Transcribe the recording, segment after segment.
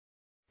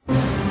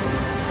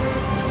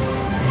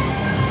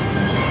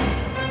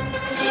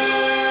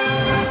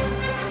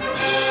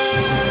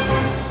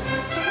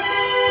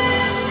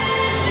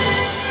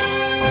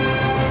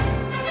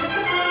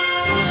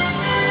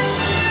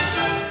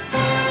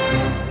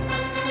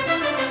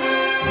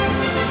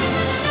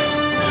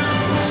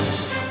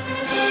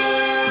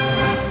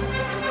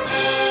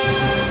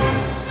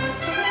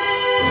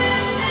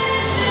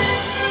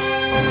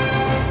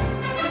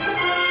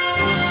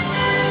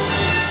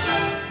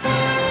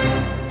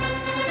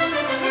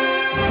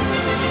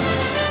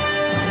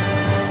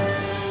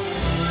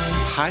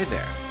Hi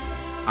there,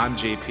 I'm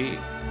JP,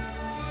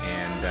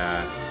 and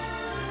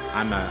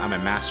I'm a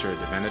Master of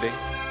Divinity,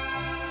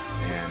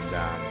 and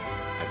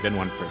I've been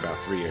one for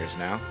about 3 years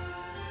now,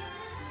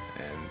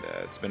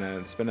 and it's been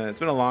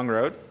a long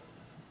road,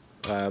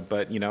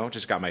 but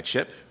just got my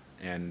chip,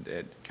 and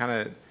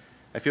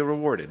I feel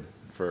rewarded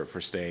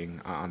for staying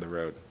on the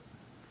road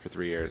for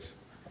 3 years.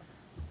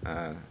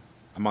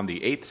 I'm on the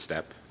 8th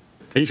step.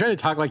 Are you trying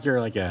to talk like you're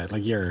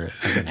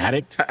an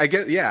addict? I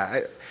guess,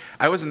 yeah.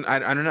 I wasn't. I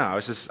don't know. I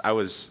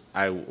was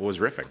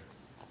riffing.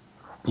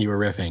 You were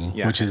riffing,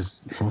 yeah. Which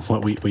is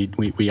what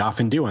we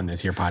often do on this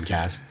here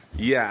podcast.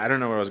 Yeah, I don't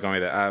know where I was going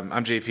with that.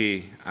 I'm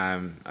JP.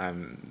 I'm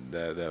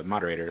the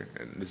moderator.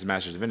 And this is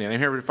Masters of Divinity. And I'm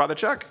here with Father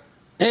Chuck.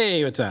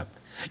 Hey, what's up?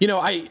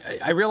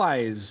 I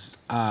realize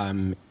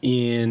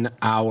in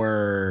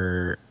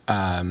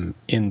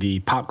the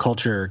pop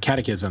culture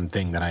catechism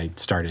thing that I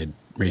started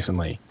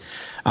recently.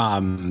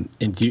 And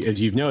as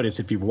you've noticed,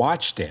 if you've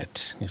watched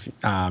it,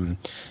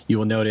 you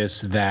will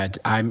notice that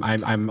I'm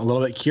a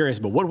little bit curious.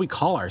 But what do we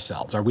call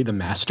ourselves? Are we the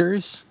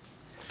masters?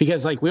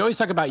 Because we always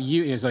talk about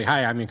you. It's like,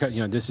 hi,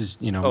 this is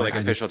like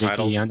official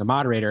titles. I'm the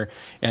moderator,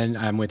 and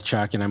I'm with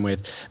Chuck, and I'm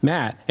with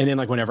Matt. And then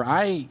whenever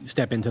I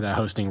step into the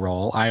hosting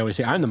role, I always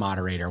say I'm the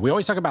moderator. We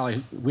always talk about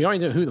we already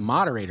know who the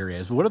moderator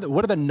is. But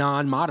what are the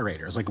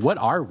non-moderators? What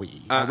are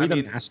we? Are we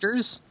the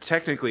masters?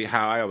 Technically,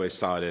 how I always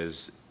saw it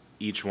is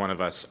each one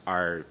of us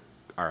are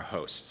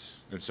hosts,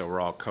 and so we're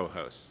all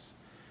co-hosts.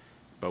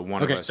 But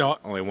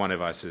only one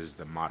of us is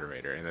the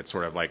moderator, and that's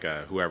sort of like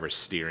whoever's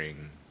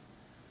steering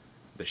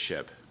the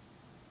ship.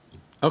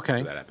 Okay.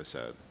 For that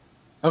episode.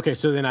 Okay,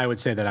 so then I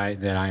would say that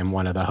I am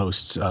one of the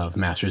hosts of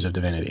Masters of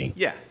Divinity.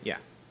 Yeah.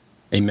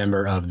 A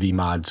member of the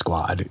mod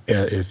squad,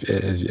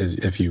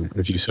 if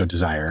you so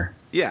desire.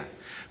 Yeah,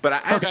 but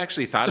I've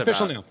actually thought it's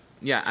official now.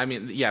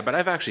 Yeah, but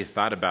I've actually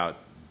thought about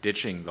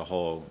ditching the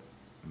whole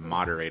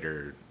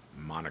moderator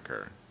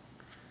moniker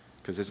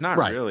because it's not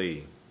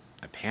really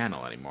a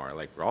panel anymore.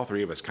 All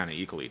three of us kind of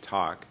equally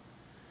talk.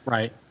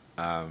 Right.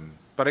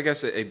 But I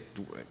guess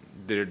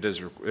there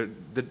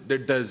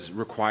does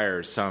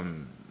require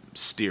some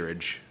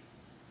steerage.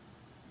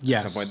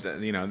 Yes. At some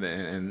point,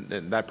 and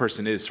that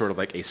person is sort of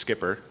like a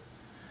skipper.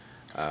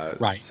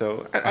 Right.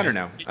 So I don't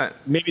know.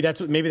 Maybe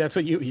that's what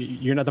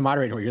you're not the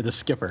moderator. You're the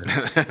skipper.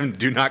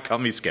 Do not call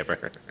me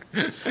skipper.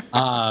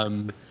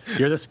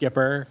 You're the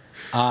skipper.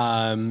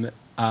 I'm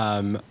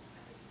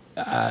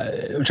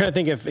trying to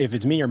think if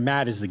it's me or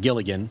Matt is the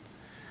Gilligan.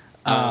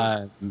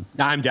 I'm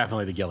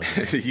definitely the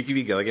Gilligan. You can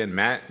be Gilligan.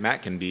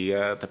 Matt can be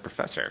the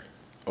professor.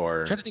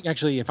 Or I'm trying to think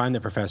actually if I'm the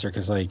professor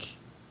because I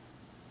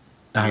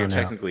don't know.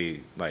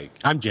 Technically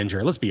I'm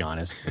Ginger. Let's be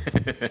honest.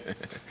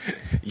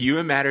 You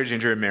and Matt are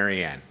Ginger and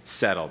Marianne.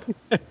 Settled.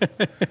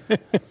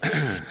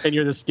 And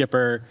you're the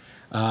skipper.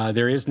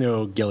 There is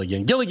no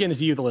Gilligan. Gilligan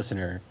is you, the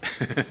listener.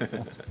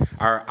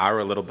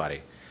 our little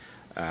buddy.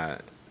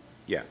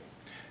 Yeah.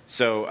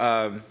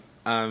 So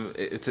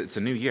it's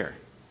a new year.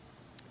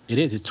 It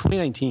is. It's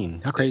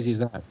 2019. How crazy is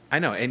that? I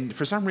know. And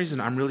for some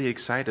reason, I'm really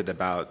excited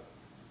about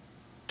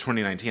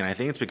 2019. I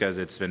think it's because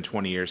it's been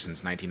 20 years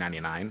since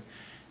 1999.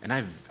 And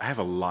I have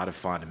a lot of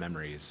fond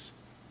memories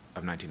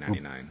of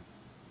 1999.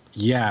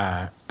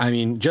 Yeah. I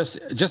mean, just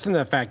in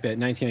the fact that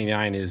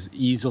 1999 is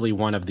easily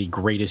one of the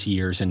greatest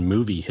years in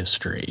movie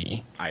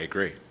history. I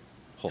agree.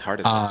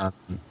 Wholeheartedly.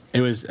 It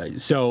was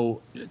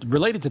so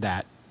related to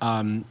that.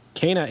 Kana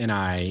and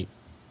I,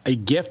 a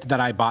gift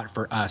that I bought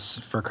for us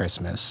for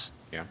Christmas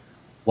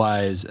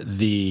was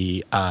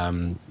the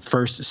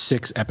first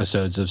 6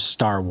 episodes of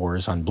Star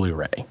Wars on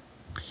Blu-ray.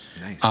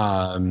 Nice.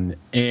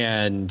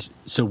 And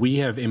so we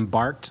have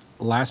embarked.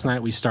 Last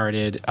night we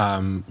started.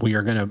 We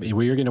are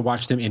gonna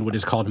watch them in what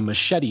is called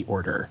machete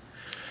order.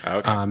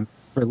 Okay.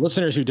 For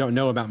listeners who don't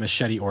know about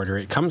machete order,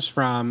 it comes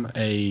from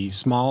a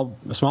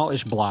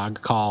smallish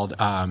blog called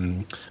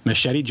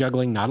Machete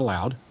Juggling Not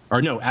Allowed.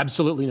 Or no,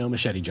 absolutely no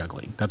machete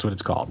juggling. That's what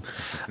it's called.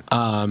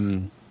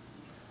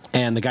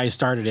 And the guy who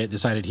started it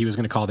decided he was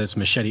going to call this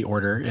Machete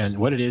Order. And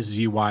what it is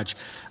you watch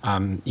A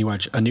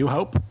New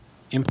Hope,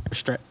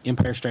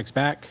 Empire Strikes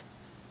Back,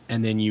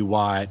 and then you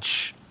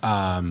watch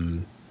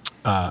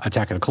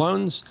Attack of the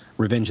Clones,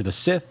 Revenge of the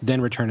Sith,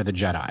 then Return of the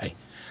Jedi.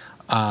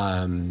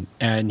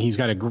 And he's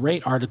got a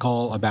great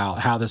article about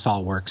how this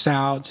all works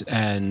out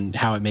and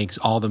how it makes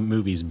all the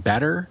movies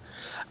better.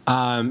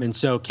 And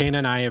so Kana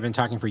and I have been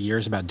talking for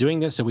years about doing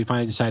this, so we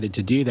finally decided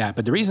to do that.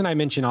 But the reason I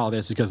mention all of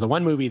this is because the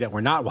one movie that we're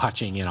not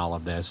watching in all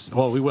of this,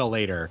 well, we will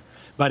later,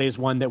 but is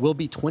one that will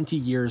be 20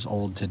 years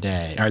old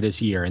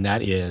this year, and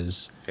that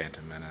is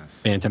Phantom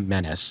Menace.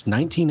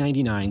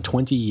 1999,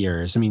 20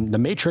 years. I mean, The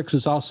Matrix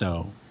was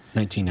also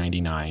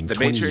 1999, The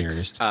 20 Matrix,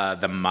 years.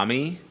 The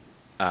Mummy.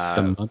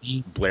 The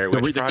Mummy. Blair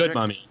Witch Project. The Good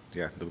Mummy.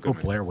 Yeah, the Good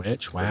Mummy. Blair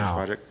Witch. Wow.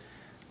 Blair Witch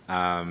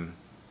Project.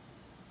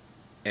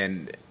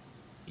 And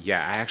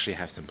yeah, I actually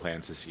have some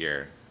plans this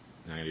year.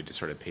 And I need to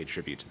sort of pay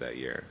tribute to that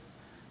year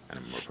on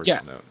a more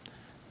personal note.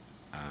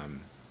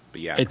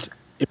 But yeah, it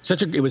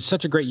was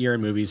such a great year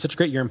in movies, such a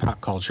great year in pop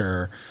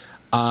culture,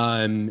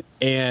 and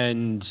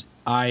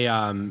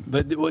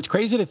But what's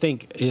crazy to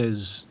think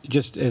is,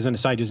 just as an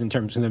aside, just in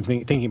terms of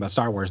thinking about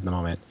Star Wars in the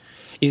moment,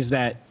 is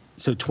that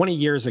 20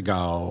 years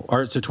ago,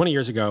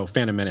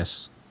 Phantom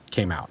Menace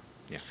came out.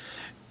 Yeah.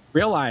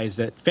 Realize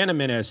that Phantom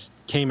Menace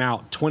came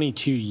out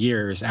 22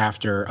 years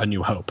after A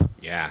New Hope.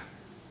 Yeah.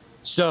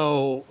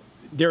 So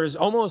there's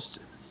almost,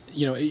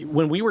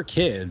 when we were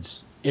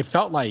kids, it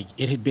felt like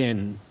it had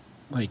been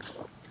like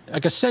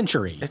a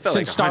century. It felt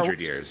like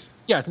 100 years.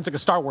 Yeah, since like a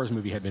Star Wars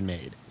movie had been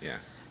made. Yeah.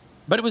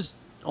 But it was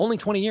only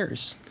 20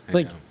 years.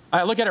 I know.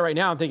 I look at it right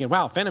now, I'm thinking,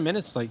 wow, Phantom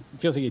Menace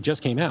feels like it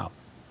just came out.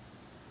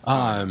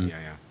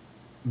 Yeah.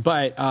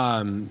 But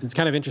it's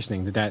kind of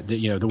interesting that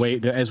the way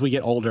that as we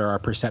get older, our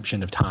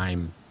perception of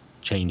time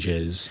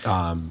changes.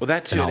 Well,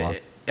 that too,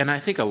 and I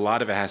think a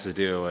lot of it has to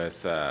do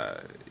with,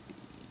 a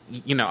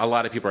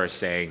lot of people are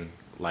saying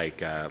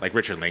like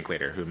Richard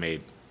Linklater, who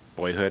made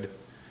Boyhood.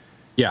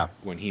 Yeah.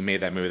 When he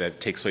made that movie that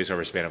takes place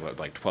over a span of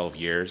like 12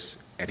 years,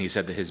 and he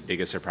said that his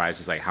biggest surprise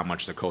is like how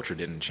much the culture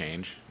didn't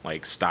change,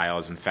 like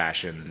styles and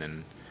fashion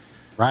and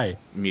right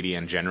media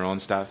in general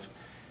and stuff.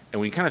 And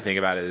when you kind of think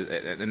about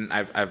it, and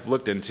I've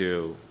looked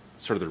into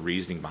sort of the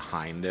reasoning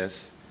behind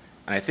this,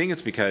 and I think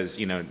it's because,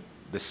 the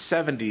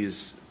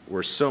 70s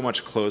were so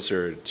much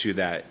closer to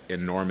that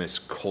enormous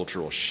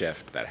cultural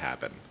shift that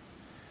happened.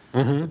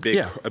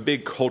 Mm-hmm. A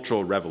big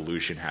cultural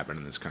revolution happened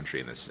in this country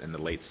in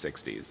the late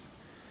 60s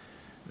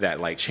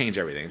that like changed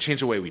everything. It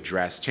changed the way we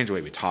dress, changed the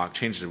way we talk,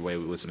 changed the way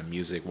we listen to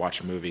music,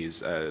 watch movies,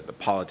 the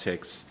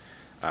politics,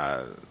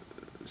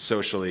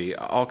 socially,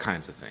 all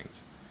kinds of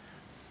things.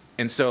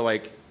 And so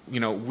like,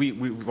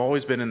 we've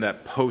always been in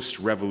that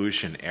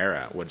post-revolution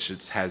era, which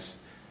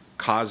has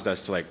caused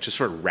us to like just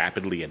sort of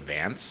rapidly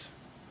advance.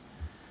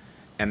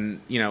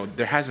 And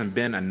there hasn't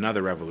been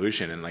another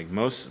revolution, and like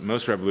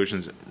most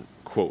revolutions,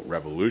 quote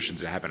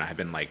revolutions that happen have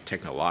been like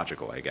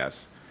technological, I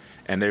guess,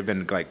 and they've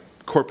been like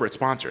corporate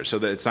sponsors, so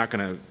that it's not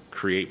going to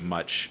create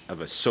much of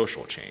a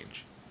social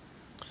change.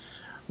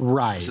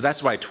 Right. So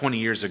that's why 20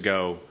 years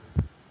ago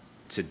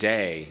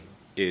today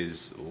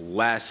is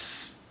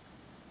less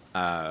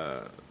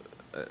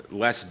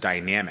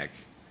dynamic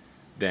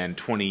than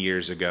 20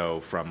 years ago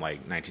from like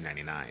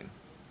 1999.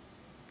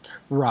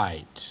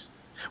 Right.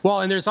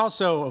 Well, and there's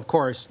also, of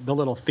course, the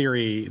little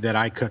theory that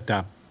I cooked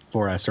up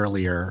for us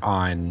earlier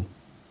on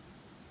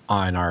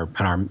our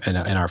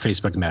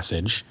Facebook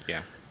message.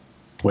 Yeah.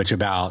 Which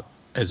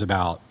is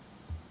about.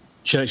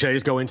 Should I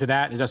just go into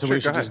that? Is that something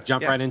we should just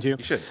jump right into? You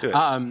should do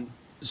it.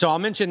 So I'll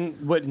mention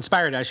what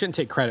inspired it. I shouldn't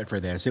take credit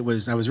for this. I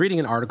was reading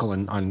an article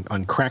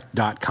on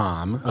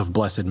Cracked.com of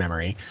blessed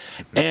memory,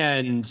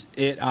 and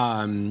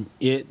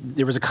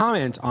there was a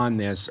comment on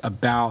this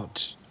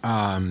about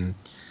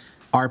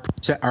our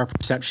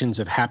perceptions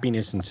of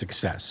happiness and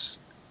success,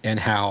 and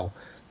how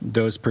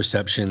those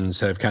perceptions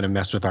have kind of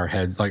messed with our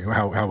heads, like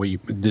how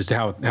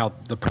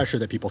the pressure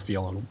that people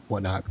feel and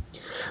whatnot.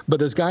 But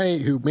this guy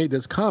who made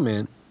this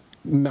comment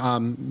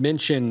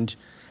mentioned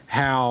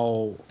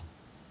how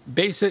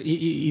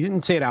he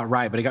didn't say it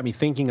outright, but it got me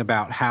thinking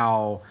about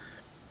how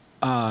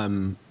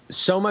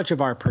so much of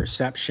our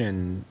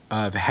perception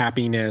of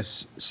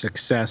happiness,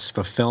 success,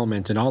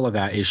 fulfillment, and all of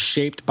that is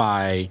shaped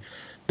by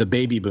the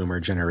baby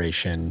boomer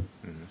generation.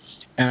 Mm-hmm.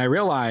 And I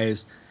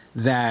realized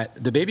that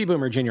the baby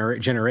boomer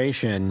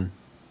generation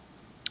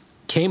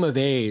came of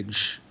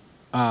age,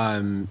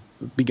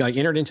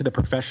 entered into the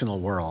professional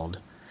world,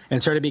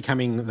 and started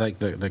becoming like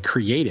the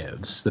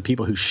creatives, the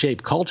people who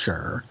shape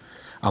culture,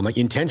 like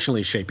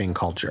intentionally shaping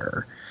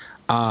culture,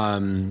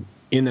 in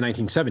the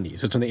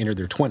 1970s. That's when they entered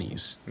their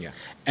 20s. Yeah.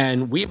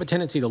 And we have a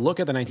tendency to look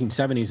at the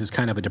 1970s as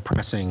kind of a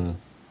depressing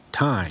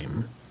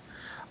time.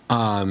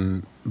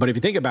 But if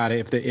you think about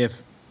it,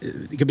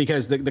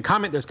 because the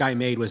comment this guy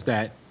made was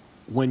that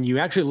when you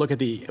actually look at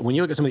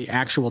some of the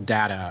actual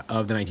data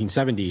of the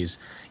 1970s,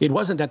 it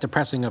wasn't that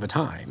depressing of a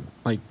time.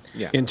 Like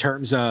in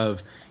terms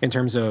of it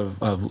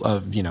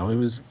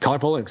was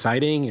colorful and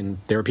exciting, and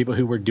there were people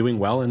who were doing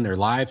well in their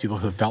lives, people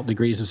who felt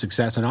degrees of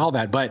success and all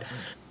that. But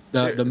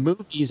the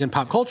movies and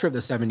pop culture of the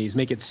 70s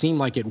make it seem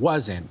like it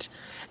wasn't.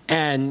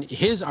 And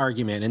his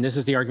argument, and this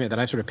is the argument that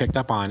I sort of picked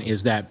up on,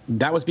 is that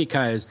was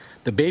because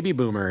the baby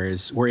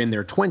boomers were in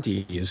their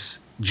 20s,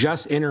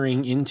 just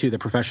entering into the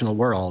professional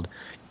world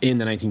in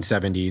the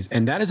 1970s,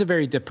 and that is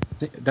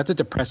that's a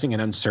depressing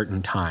and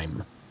uncertain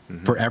time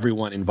for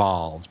everyone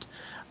involved.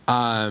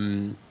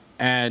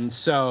 And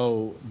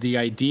so the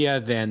idea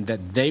then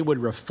that they would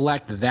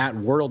reflect that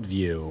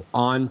worldview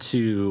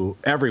onto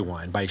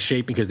everyone by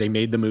shaping, because they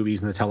made the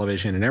movies and the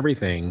television and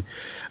everything,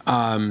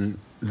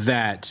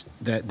 that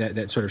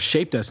sort of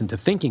shaped us into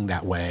thinking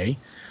that way.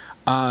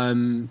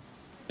 And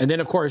then,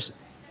 of course,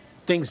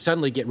 things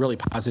suddenly get really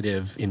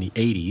positive in the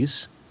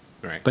 80s.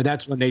 Right. But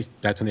that's when they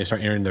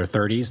start entering their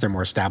 30s. They're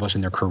more established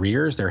in their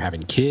careers. They're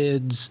having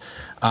kids.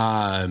 They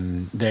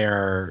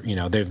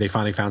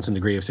finally found some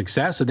degree of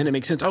success. So then it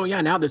makes sense. Oh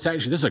yeah, now this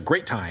is a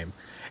great time.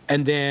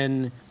 And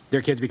then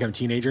their kids become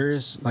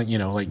teenagers, like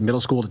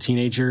middle school to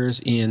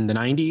teenagers in the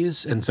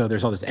 90s, and so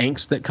there's all this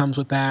angst that comes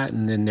with that,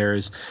 and then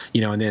there's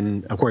and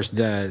then of course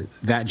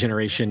that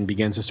generation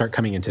begins to start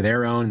coming into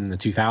their own in the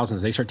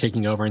 2000s. They start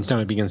taking over, and so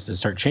it begins to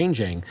start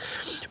changing.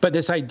 But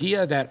this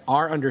idea that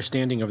our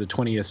understanding of the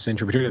 20th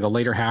century, particularly the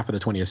later half of the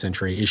 20th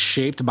century, is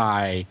shaped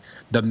by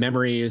the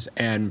memories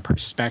and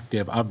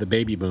perspective of the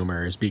baby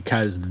boomers,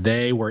 because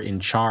they were in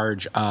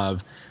charge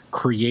of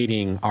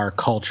creating our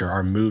culture,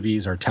 our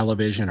movies, our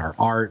television, our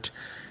art,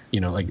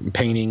 like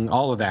painting,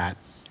 all of that.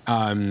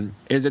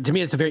 To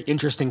me, it's a very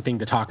interesting thing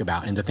to talk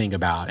about and to think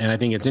about. And I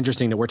think it's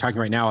interesting that we're talking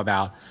right now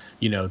about,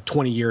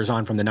 20 years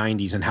on from the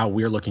 90s and how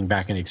we're looking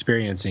back and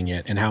experiencing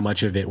it, and how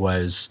much of it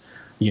was,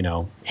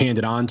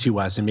 handed on to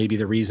us. And maybe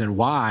the reason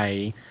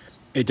why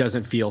it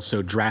doesn't feel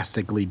so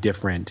drastically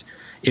different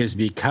is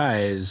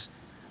because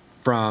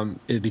for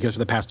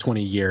the past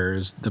 20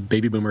 years, the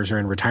baby boomers are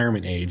in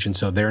retirement age, and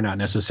so they're not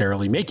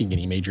necessarily making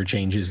any major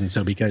changes. And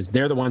so because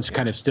they're the ones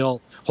kind of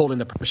still holding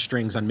the purse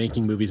strings on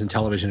making movies and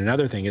television and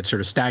other thing, it's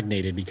sort of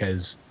stagnated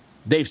because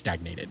they've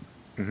stagnated.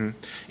 Mm-hmm.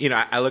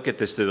 I look at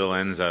this through the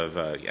lens of,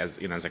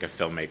 as like a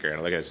filmmaker,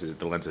 and I look at it through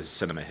the lens of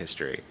cinema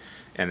history.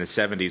 And the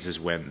 70s is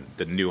when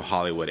the new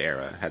Hollywood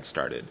era had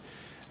started.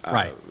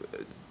 Right.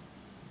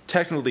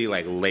 Technically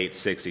like late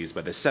 60s,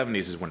 but the 70s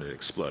is when it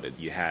exploded.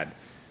 You had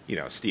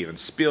Steven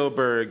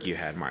Spielberg, you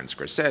had Martin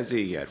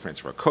Scorsese, you had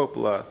Francis Ford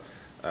Coppola,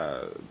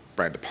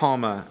 Brian De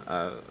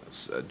Palma,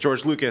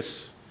 George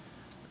Lucas,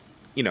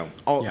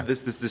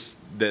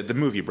 the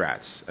movie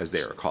brats, as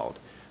they were called,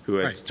 who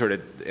had sort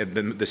of,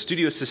 the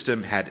studio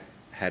system had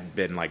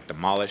been like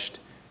demolished,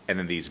 and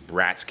then these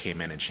brats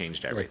came in and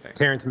changed everything. Like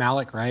Terrence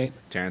Malick, right?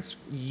 Terrence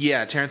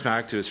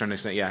Malick to a certain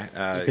extent, yeah.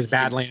 Because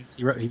Badlands,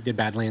 he did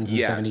Badlands in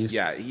the 70s.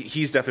 Yeah,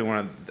 he's definitely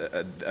one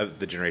of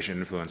the generation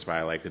influenced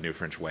by like the new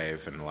French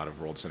wave and a lot of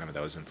world cinema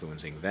that was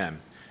influencing them,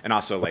 and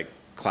also like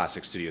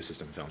classic studio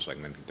system films like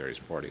 1930s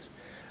and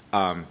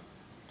 40s.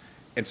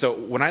 And so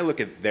when I look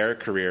at their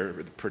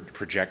career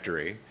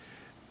trajectory,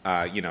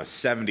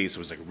 70s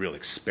was like a real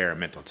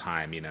experimental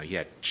time. You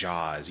had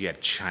Jaws, you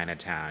had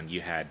Chinatown, you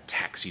had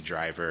Taxi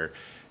Driver,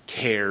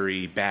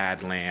 Carrie,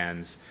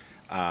 Badlands,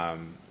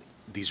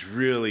 these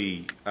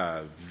really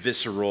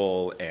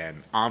visceral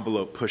and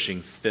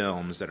envelope-pushing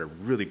films that are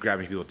really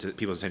grabbing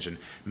people's attention,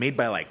 made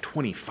by like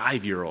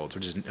 25-year-olds,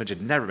 which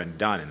had never been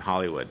done in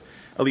Hollywood,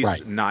 at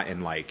least not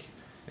in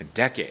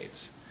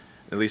decades,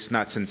 at least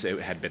not since it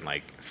had been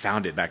like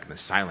founded back in the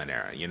silent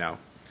era,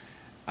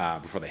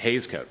 before the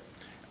Hays Code.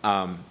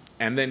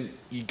 And then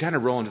you kind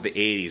of roll into the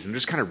 80s, and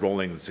just kind of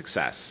rolling the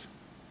success.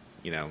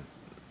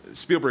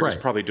 Spielberg is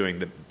probably doing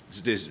the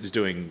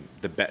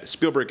best.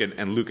 Spielberg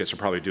and Lucas are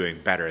probably doing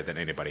better than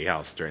anybody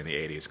else during the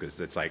 80s,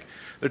 because it's like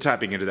they're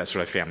tapping into that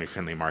sort of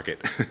family-friendly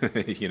market,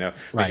 making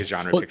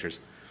genre pictures.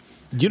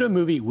 Do you know a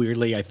movie,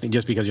 weirdly, I think,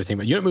 just because you're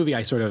thinking about, a movie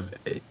I sort of,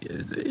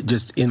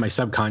 just in my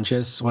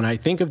subconscious, when I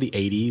think of the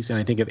 80s and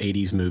I think of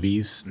 80s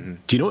movies,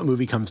 do you know what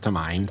movie comes to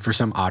mind for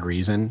some odd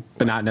reason,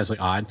 but not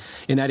necessarily odd?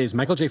 And that is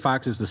Michael J.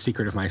 Fox's The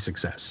Secret of My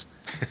Success.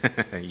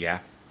 Yeah.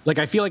 Like,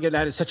 I feel like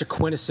that is such a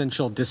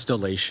quintessential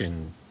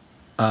distillation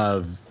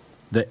of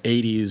the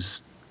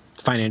 80s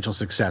financial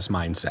success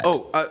mindset.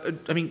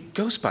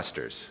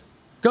 Ghostbusters.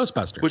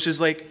 Ghostbusters. Which is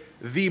like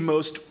the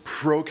most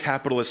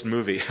pro-capitalist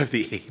movie of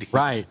the 80s.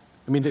 Right.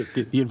 I mean,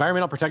 the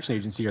Environmental Protection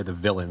Agency are the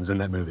villains in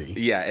that movie.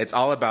 Yeah, it's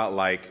all about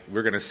like,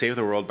 we're going to save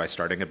the world by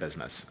starting a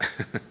business.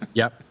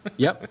 Yep.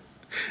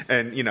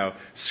 And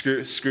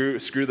screw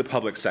the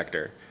public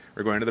sector.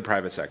 We're going to the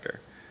private sector.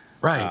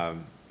 Right.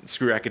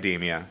 Screw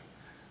academia.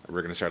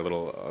 We're going to start a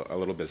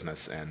little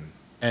business, and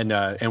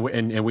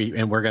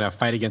we're going to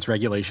fight against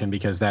regulation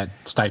because that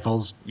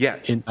stifles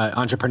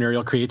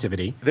entrepreneurial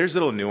creativity. There's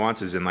little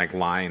nuances in like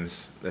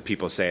lines that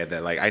people say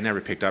that like I never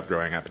picked up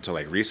growing up until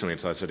like recently,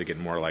 until I started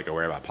getting more like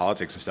aware about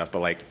politics and stuff. But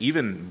like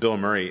even Bill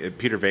Murray,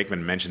 Peter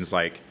Venkman mentions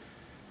like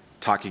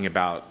talking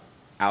about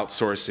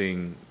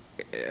outsourcing,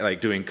 like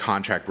doing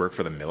contract work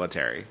for the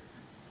military.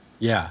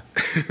 Yeah.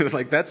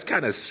 Like that's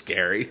kind of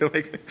scary,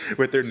 like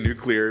with their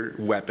nuclear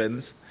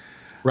weapons.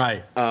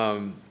 Right.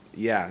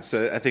 Yeah,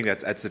 so I think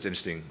that's such an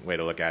interesting way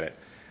to look at it.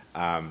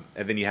 And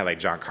then you have like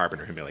John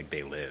Carpenter who made like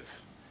They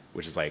Live,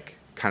 which is like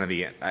kind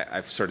of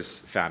I've sort of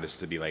found this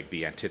to be like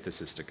the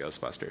antithesis to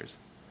Ghostbusters.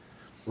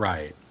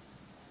 Right.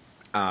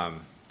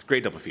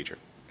 Great double feature.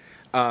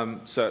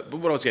 But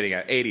what I was getting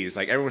at, 80s,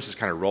 like everyone's just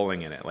kind of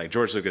rolling in it. Like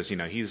George Lucas,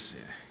 he's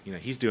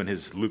doing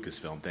his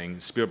Lucasfilm thing.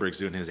 Spielberg's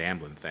doing his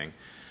Amblin thing.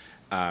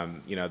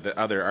 The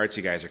other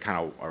artsy guys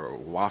are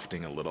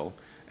wafting a little.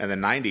 And the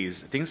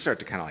 90s, things start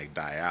to kind of like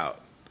die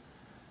out.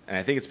 And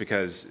I think it's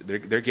because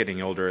they're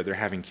getting older, they're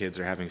having kids,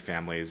 they're having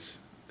families.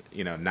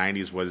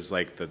 90s was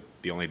like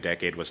the only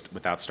decade was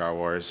without Star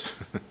Wars,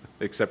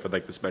 except for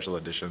like the special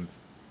editions.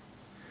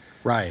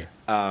 Right.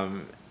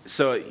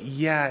 So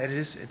yeah,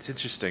 it's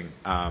interesting.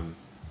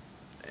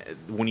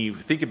 When you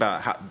think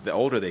about how the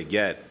older they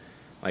get,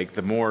 like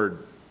the more,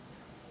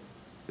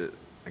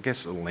 I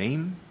guess,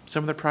 lame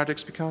some of their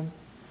projects become.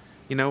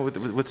 With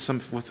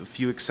a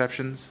few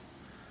exceptions.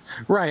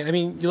 Right. I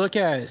mean, you look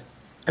at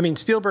I mean,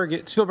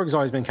 Spielberg's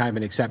always been kind of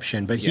an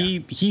exception, but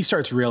he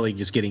starts really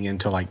just getting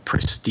into like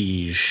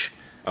prestige.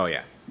 Oh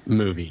yeah.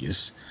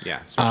 Movies.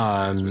 Yeah.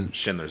 Especially with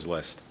Schindler's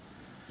List.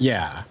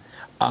 Yeah.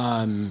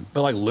 But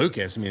like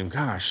Lucas, I mean,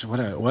 gosh, what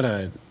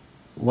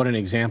an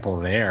example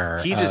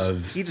there. He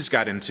just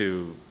got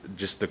into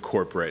just the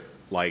corporate,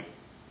 like,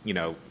 you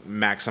know,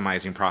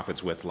 maximizing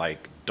profits with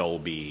like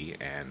Dolby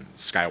and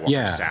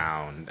Skywalker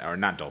Sound, or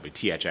not Dolby,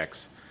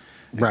 THX.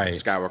 Right.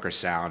 Skywalker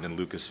Sound and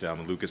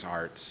Lucasfilm and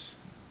LucasArts.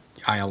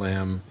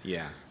 ILM.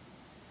 Yeah.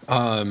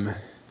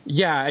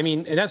 Yeah, I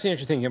mean, and that's the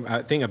interesting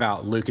thing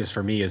about Lucas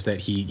for me is that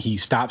he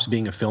stops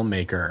being a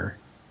filmmaker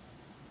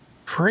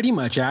pretty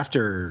much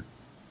after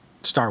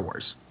Star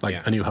Wars,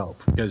 like A New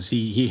Hope, because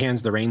he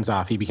hands the reins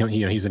off. He becomes,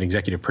 he's an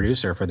executive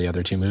producer for the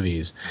other two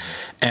movies,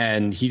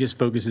 and he just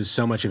focuses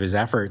so much of his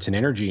efforts and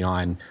energy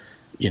on,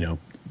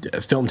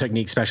 film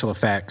technique, special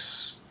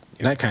effects,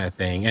 that kind of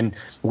thing, and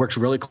works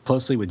really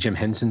closely with Jim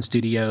Henson's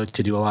studio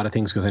to do a lot of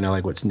things, because I know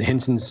like what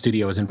Henson's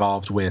studio is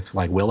involved with,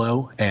 like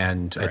Willow,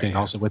 and I think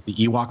also with the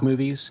Ewok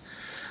movies.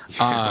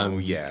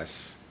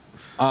 Yes.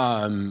 We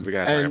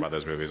gotta talk about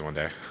those movies one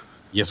day.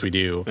 Yes, we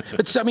do.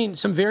 But I mean,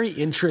 some very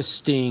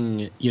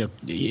interesting,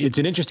 it's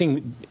an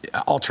interesting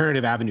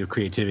alternative avenue of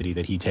creativity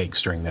that he takes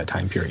during that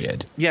time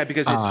period. Yeah,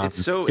 because it's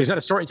so. He's not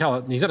a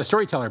storyteller. He's not a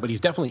storyteller, but he's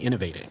definitely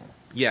innovating.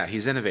 Yeah,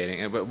 he's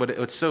innovating. But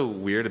what's so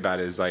weird about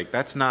it is like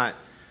that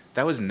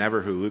was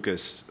never who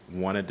Lucas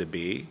wanted to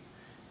be,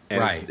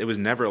 and it was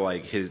never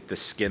like the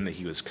skin that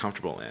he was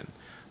comfortable in,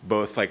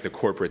 both like the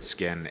corporate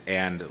skin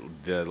and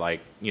the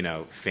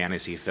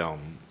fantasy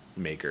film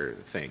maker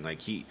thing.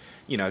 Like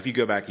if you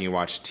go back and you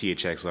watch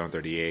THX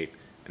 1138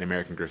 and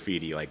American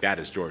Graffiti, like that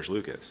is George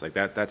Lucas. Like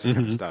that's the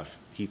kind of stuff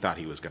he thought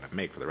he was going to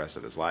make for the rest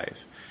of his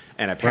life,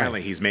 and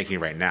apparently he's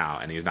making right now,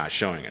 and he's not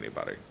showing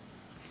anybody.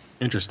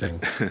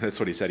 Interesting. That's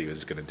what he said he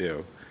was going to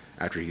do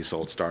after he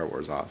sold Star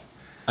Wars off.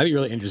 I'd be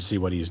really interested to see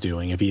what he's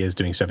doing, if he is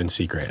doing stuff in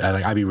secret.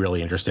 I'd be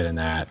really interested in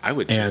that. I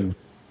would too. And,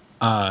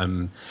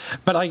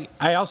 but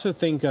I also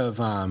think of,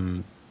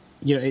 somewhat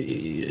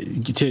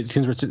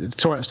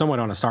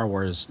on a Star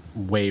Wars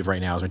wave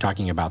right now as we're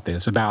talking about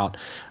this, about,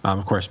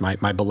 of course, my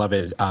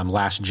beloved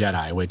Last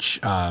Jedi,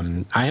 which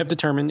I have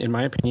determined, in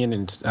my opinion,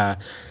 and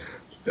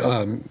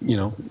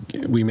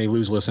we may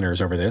lose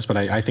listeners over this, but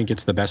I think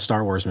it's the best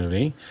Star Wars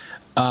movie.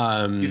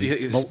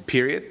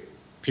 Period?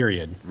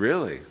 Period.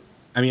 Really?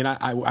 I mean,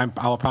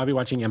 I'll probably be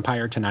watching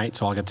Empire tonight,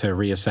 so I'll get to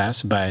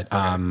reassess. But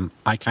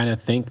I kind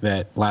of think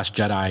that Last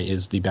Jedi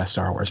is the best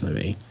Star Wars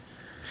movie.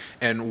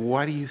 And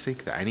why do you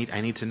think that? I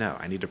need to know.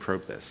 I need to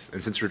probe this.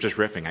 And since we're just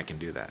riffing, I can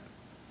do that.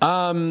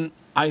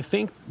 I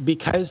think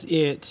because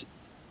it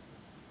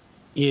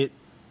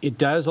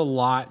does a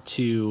lot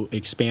to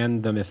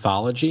expand the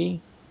mythology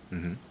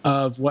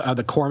of what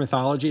the core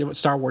mythology of what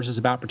Star Wars is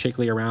about,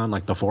 particularly around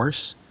like the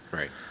Force.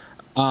 Right.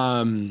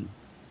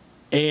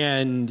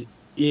 And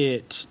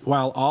it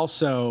while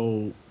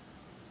also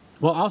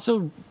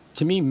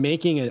to me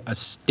making a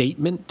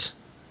statement,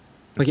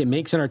 like it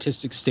makes an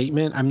artistic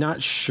statement. I'm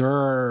not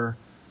sure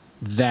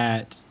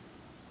that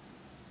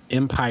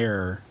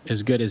Empire,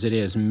 as good as it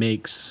is,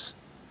 makes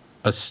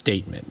a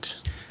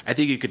statement. I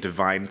think you could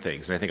divine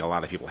things, and I think a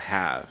lot of people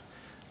have.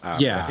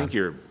 I think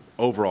you're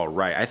overall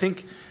right. I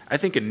think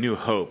A New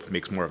Hope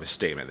makes more of a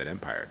statement than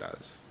Empire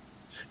does.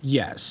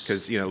 Yes,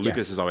 because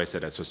Lucas has always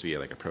said that's supposed to be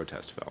like a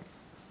protest film.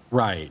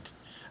 Right.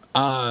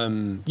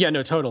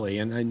 No, totally.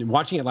 And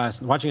watching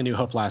A New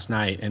Hope last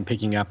night and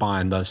picking up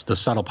on the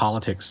subtle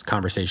politics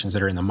conversations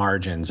that are in the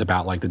margins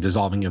about like the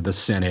dissolving of the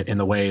Senate and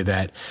the way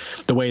that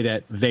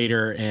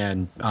Vader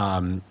and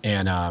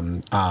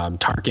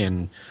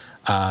Tarkin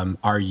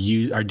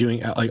are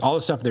doing, like all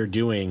the stuff they're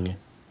doing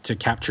to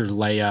capture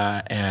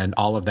Leia, and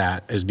all of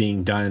that is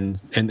being done,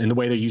 and the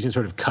way they're using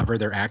sort of cover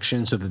their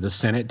action so that the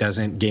Senate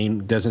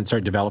doesn't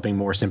start developing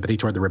more sympathy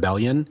toward the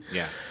rebellion.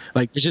 Yeah.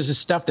 Like, there's just this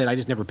stuff that I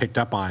just never picked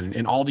up on.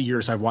 In all the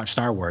years I've watched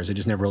Star Wars, I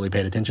just never really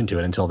paid attention to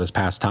it until this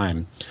past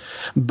time.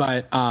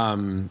 But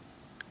in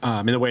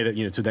the way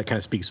that, so that kind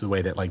of speaks to the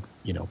way that, like,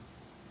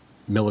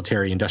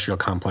 military industrial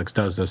complex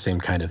does those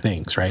same kind of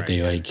things, right?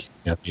 They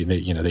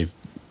they've,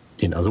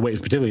 the way,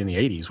 particularly in the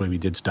 80s, when we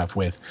did stuff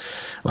with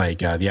like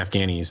the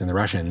Afghanis and the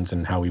Russians,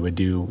 and how we would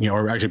do,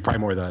 or actually probably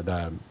more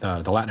the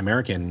Latin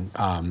American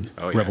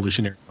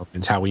revolutionary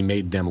movements, how we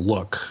made them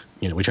look,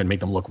 we tried to make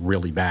them look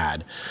really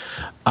bad,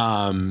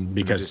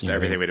 because just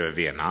everything we do in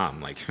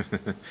Vietnam, like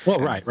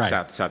right.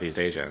 Southeast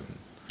Asia.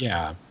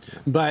 Yeah,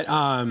 but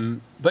no,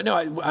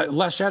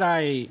 Last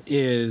Jedi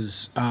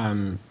is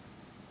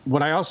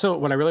what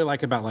I really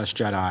like about Last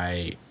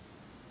Jedi,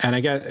 and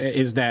I guess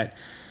is that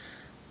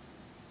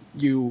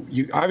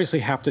you obviously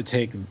have to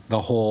take the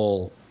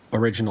whole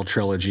original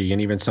trilogy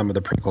and even some of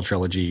the prequel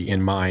trilogy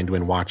in mind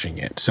when watching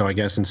it. So I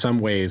guess in some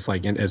ways,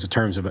 like in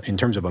terms of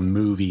a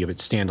movie of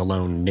its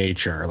standalone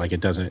nature, like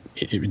it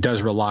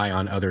does rely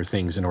on other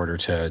things in order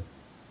to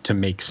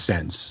make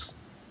sense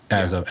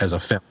as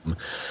a film.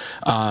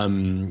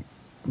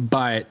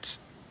 But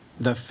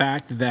the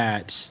fact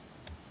that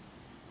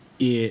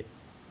it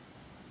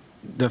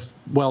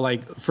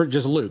like for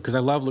just Luke, because I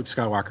love Luke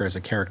Skywalker as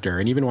a character,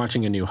 and even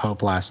watching A New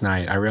Hope last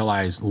night, I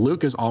realized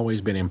Luke has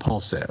always been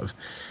impulsive.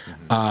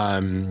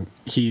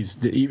 He's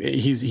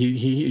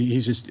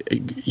just,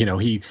 you know,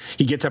 he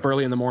gets up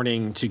early in the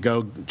morning to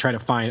go try to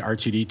find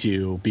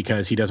R2D2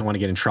 because he doesn't want to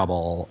get in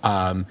trouble,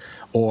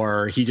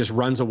 or he just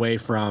runs away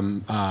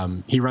from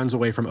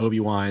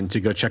Obi-Wan to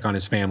go check on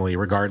his family,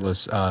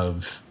 regardless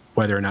of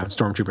whether or not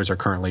stormtroopers are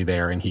currently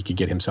there and he could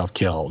get himself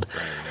killed.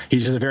 Right.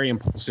 He's just a very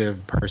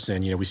impulsive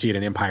person. You know, we see it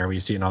in Empire, we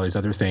see it in all these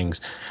other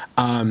things.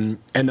 And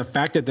the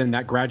fact that then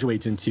that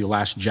graduates into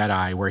Last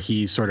Jedi, where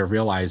he sort of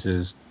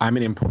realizes I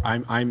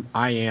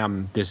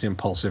am this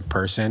impulsive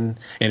person,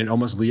 and it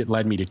almost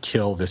led me to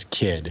kill this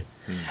kid.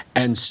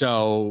 And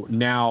so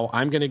now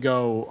I'm going to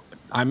go,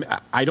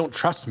 I don't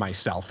trust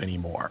myself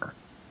anymore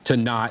to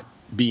not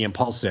be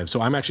impulsive. So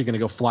I'm actually going to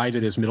go fly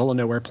to this middle of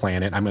nowhere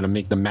planet. I'm going to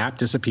make the map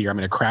disappear. I'm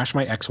going to crash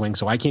my X-Wing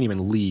so I can't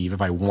even leave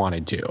if I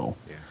wanted to,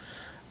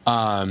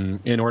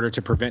 in order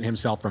to prevent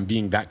himself from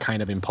being that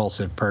kind of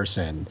impulsive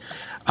person,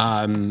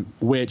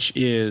 which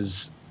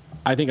is,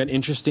 I think, an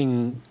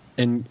interesting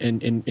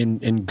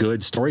and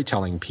good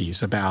storytelling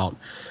piece about,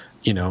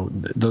 you know,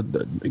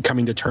 the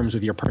coming to terms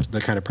with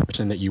the kind of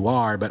person that you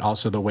are, but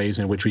also the ways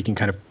in which we can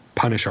kind of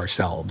punish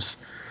ourselves.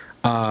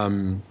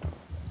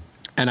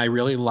 And I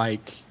really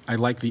like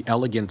the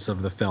elegance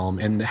of the film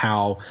and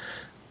how,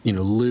 you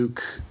know,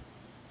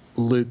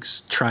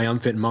 Luke's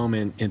triumphant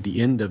moment at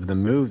the end of the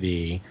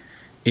movie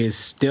is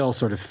still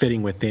sort of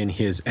fitting within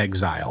his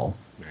exile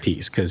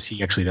piece, because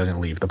he actually doesn't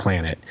leave the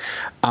planet.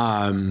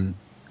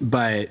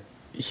 But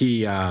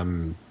he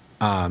and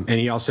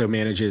he also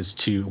manages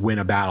to win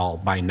a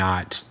battle by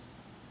not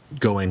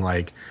going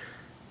like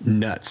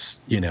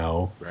nuts, you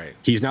know. Right.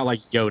 He's not like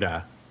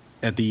Yoda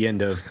at the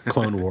end of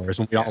Clone Wars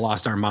when we all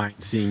lost our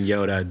minds seeing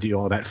Yoda do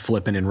all that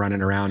flipping and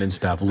running around and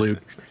stuff.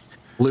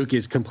 Luke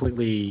is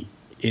completely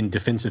in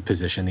defensive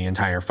position the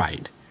entire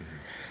fight.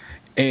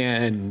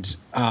 And he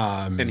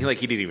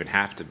didn't even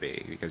have to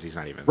be, because he's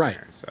not even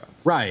there. So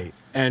right.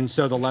 And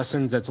so the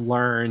lessons that's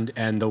learned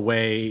and the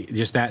way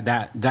just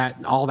that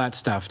all that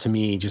stuff to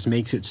me just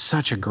makes it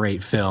such a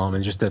great film.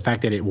 And just the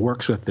fact that it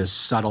works with this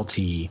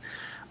subtlety,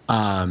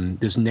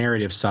 this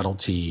narrative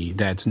subtlety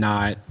that's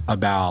not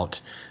about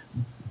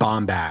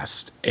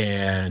bombast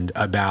and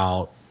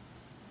about,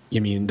 I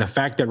mean, the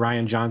fact that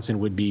Rian Johnson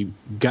would be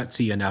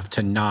gutsy enough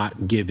to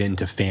not give in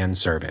to fan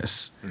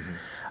service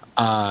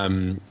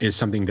is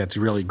something that's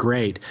really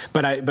great.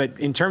 But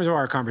in terms of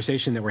our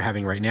conversation that we're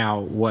having right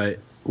now, what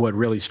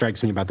really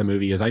strikes me about the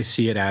movie is I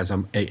see it as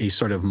a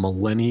sort of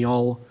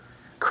millennial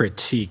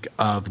critique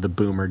of the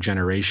boomer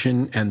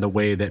generation and the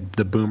way that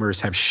the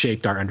boomers have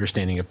shaped our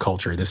understanding of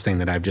culture, this thing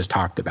that I've just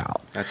talked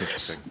about. That's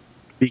interesting.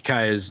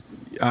 Because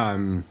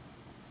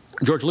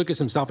George Lucas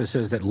himself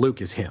says that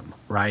Luke is him,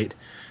 right?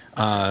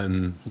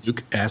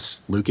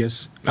 Lucas.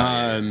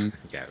 And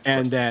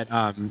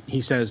that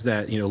he says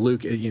that, you know,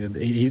 Luke, you know,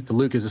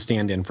 Luke is a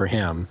stand-in for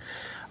him.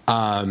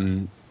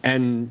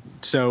 And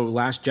so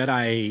Last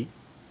Jedi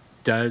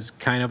does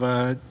kind of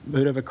a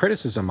bit of a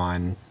criticism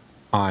on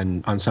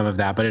some of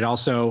that, but it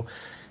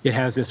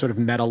has this sort of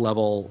meta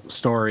level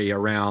story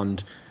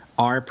around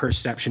our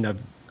perception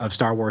of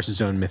Star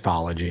Wars' own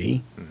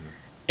mythology.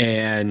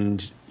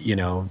 And, you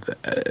know,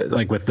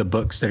 like with the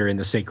books that are in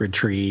the sacred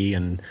tree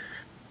and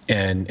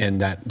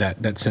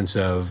that sense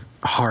of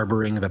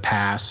harboring the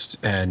past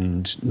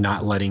and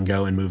not letting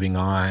go and moving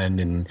on.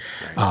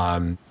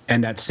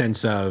 And that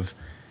sense of,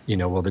 you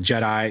know, well, the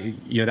Jedi,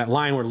 you know, that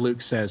line where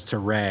Luke says to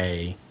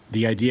Rey,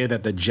 the idea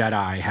that the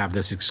Jedi have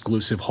this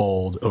exclusive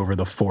hold over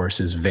the Force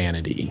is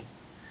vanity.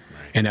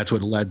 And that's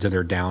what led to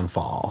their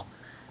downfall,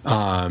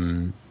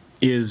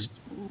 is,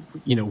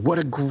 you know, what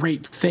a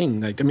great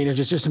thing. Like, I mean,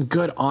 there's just some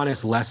good,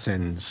 honest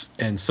lessons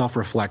and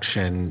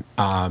self-reflection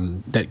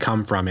that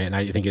come from it. And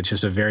I think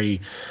it's a very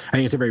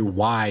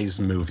wise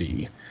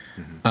movie.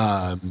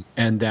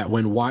 And that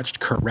when watched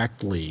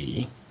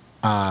correctly,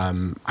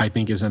 I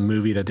think is a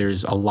movie that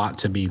there's a lot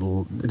to be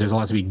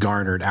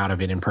garnered out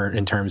of it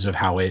in terms of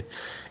how it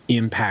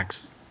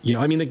impacts, you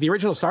know, I mean, like the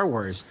original Star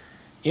Wars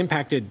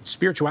impacted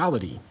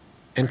spirituality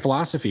and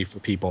philosophy for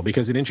people,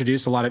 because it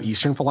introduced a lot of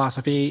Eastern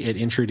philosophy. It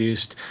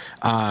introduced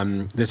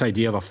this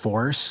idea of a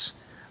force,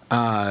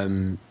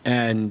 and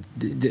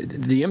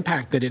the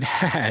impact that it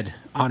had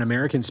on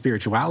American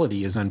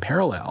spirituality is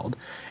unparalleled.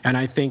 And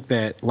I think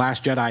that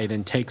Last Jedi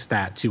then takes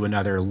that to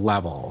another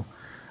level,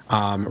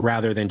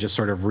 rather than just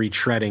sort of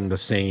retreading the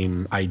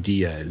same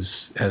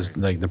ideas as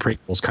like the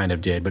prequels kind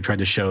of did, but tried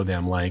to show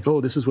them like,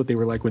 oh, this is what they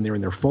were like when they were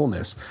in their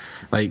fullness.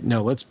 Like,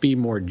 no, let's be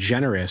more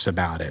generous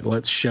about it.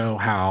 Let's show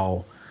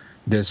how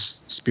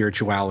this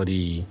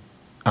spirituality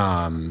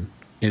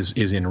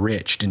is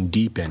enriched and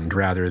deepened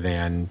rather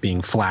than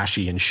being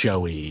flashy and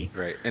showy.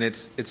 Right. And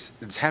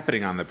it's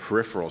happening on the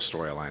peripheral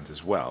storylines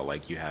as well.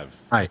 Like you have,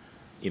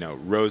 you know,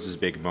 Rose's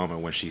big moment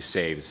when she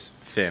saves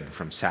Finn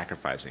from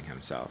sacrificing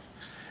himself.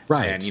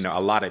 Right. And, you know,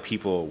 a lot of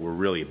people were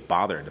really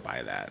bothered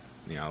by that.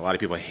 You know, a lot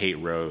of people hate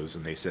Rose,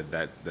 and they said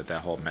that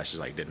whole message,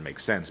 like, didn't make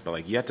sense. But,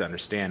 like, you have to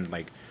understand,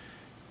 like,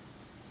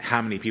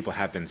 how many people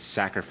have been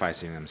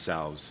sacrificing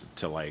themselves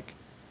to, like,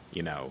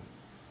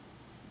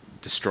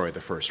 destroy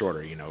the First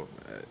Order.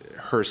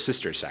 Her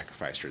sister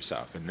sacrificed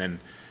herself, and then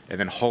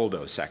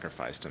Holdo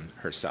sacrificed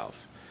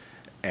herself,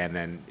 and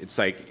then it's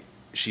like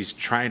she's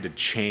trying to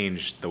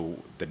change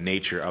the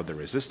nature of the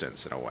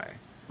Resistance in a way.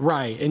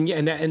 Right, and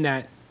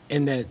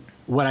that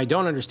what I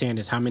don't understand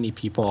is how many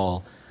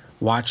people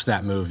watch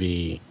that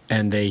movie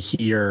and they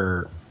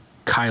hear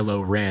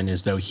Kylo Ren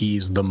as though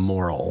he's the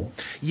moral.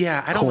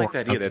 Yeah, I don't like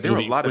that either. There were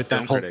a lot of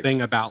film critics with that whole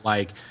thing about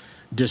like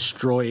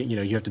destroy.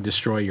 You have to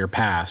destroy your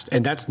past,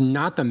 and that's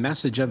not the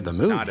message of the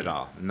movie. Not at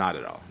all. Not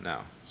at all. No.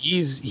 He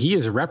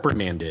is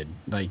reprimanded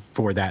like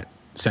for that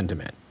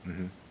sentiment.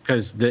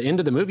 Because the end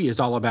of the movie is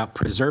all about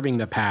preserving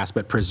the past,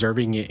 but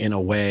preserving it in a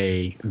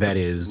way that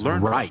is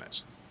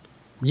right.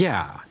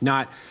 Yeah,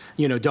 not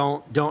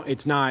don't.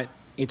 It's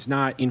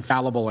not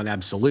infallible and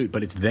absolute,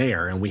 but it's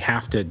there, and we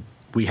have to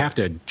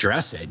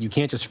address it. You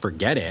can't just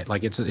forget it.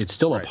 Like it's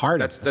still a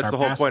part of us. That's the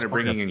whole point of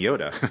bringing in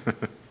Yoda.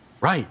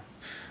 Right.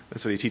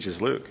 That's what he teaches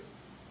Luke.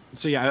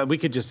 So yeah, we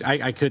could just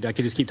I could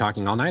just keep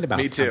talking all night about.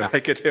 Me too. I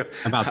could too.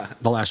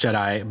 About The Last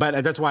Jedi,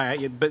 but that's why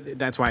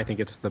I think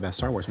it's the best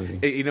Star Wars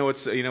movie.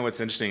 What's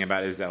interesting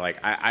about it is that like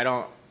I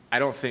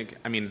don't think,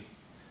 I mean,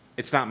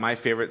 it's not my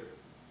favorite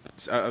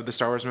of the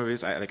Star Wars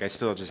movies. I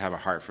still just have a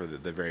heart for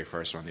the very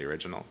first one, the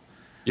original.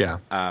 Yeah.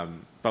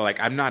 But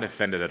like I'm not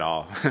offended at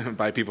all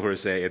by people who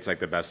say it's like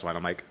the best one.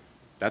 I'm like,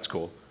 that's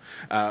cool,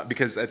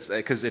 because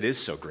it is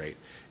so great,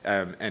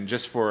 and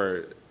just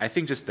I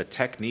think just the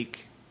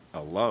technique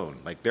alone,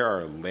 like there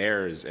are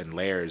layers and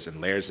layers and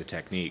layers of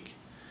technique,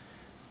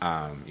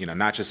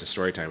 not just the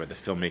storytelling, but the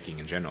filmmaking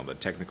in general, the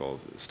technical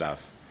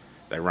stuff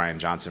that Rian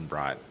Johnson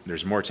brought.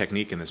 There's more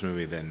technique in this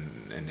movie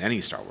than in any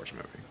Star Wars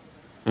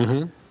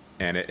movie,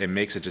 and it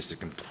makes it just a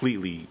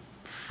completely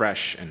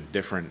fresh and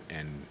different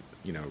and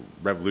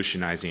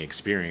revolutionizing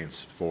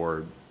experience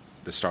for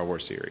the Star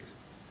Wars series.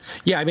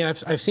 Yeah, I mean,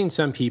 I've seen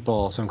some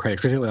people, some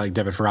critics, particularly like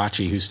David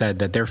Faraci, who said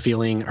that their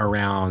feeling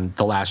around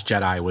The Last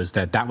Jedi was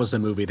that was the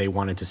movie they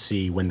wanted to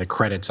see when the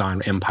credits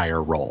on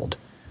Empire rolled.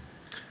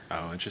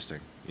 Oh, interesting.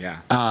 Yeah,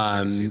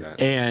 I can see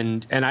that.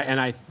 And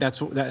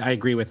I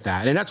agree with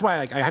that, and that's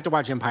why I have to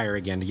watch Empire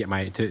again to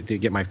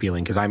get my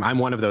feeling, because I'm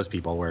one of those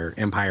people where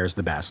Empire is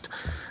the best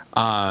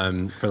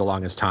for the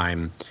longest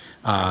time.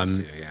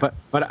 Yeah.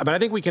 But I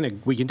think we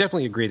can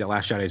definitely agree that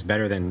Last Jedi is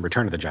better than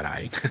Return of the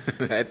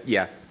Jedi.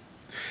 Yeah.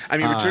 I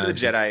mean, Return of the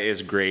Jedi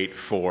is great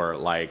for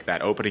like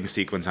that opening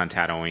sequence on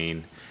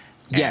Tatooine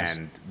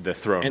and the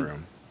throne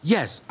room.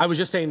 Yes, I was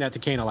just saying that to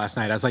Kana last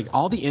night. I was like,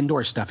 all the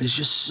indoor stuff is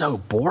just so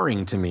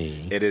boring to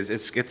me. It is.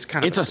 It's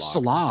kind of a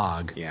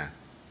slog. Yeah.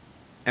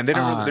 And they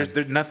don't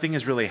really, nothing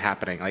is really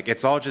happening. Like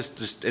it's all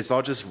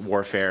just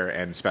warfare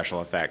and special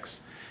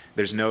effects.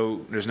 There's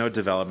no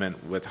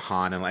development with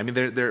Han and I mean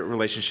their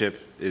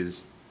relationship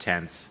is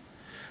tense.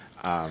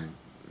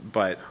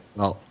 But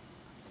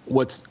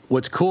what's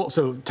cool,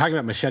 so talking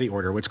about Machete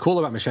Order, what's cool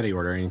about Machete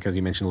Order, and because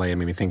you mentioned Leia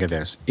made me think of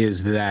this,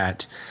 is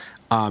that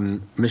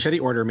Machete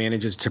Order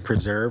manages to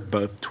preserve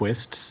both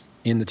twists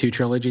in the two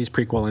trilogies,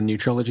 prequel and new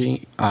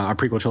trilogy,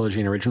 prequel trilogy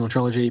and original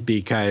trilogy,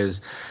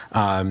 because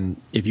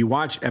if you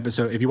watch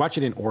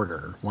it in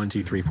order, 1,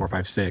 2, 3, 4,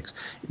 5, 6,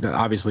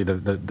 obviously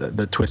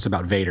the twist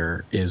about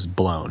Vader is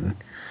blown.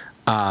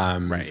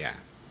 Right, yeah.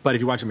 But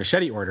if you watch a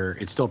Machete Order,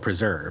 it's still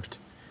preserved.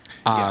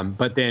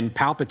 But then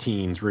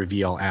Palpatine's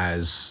reveal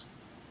as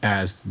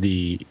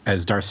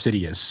Darth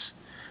Sidious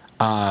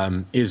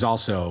is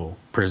also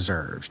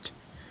preserved.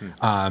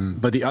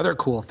 But the other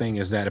cool thing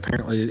is that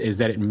apparently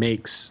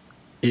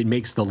it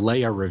makes the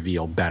Leia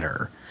reveal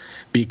better,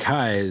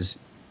 because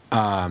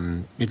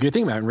if you're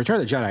thinking about it, in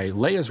Return of the Jedi,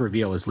 Leia's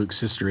reveal as Luke's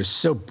sister is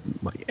so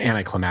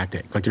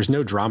anticlimactic. Like there's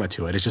no drama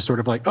to it. It's just sort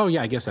of like, oh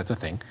yeah, I guess that's a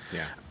thing.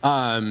 Yeah.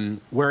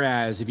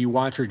 Whereas if you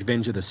watch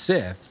Revenge of the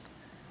Sith,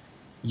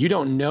 you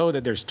don't know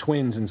that there's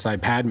twins inside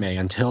Padme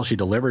until she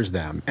delivers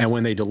them. And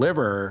when they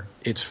deliver,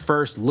 it's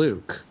first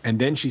Luke, and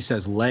then she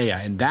says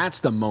Leia. And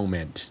that's the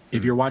moment,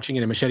 if you're watching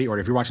it in Machete Order,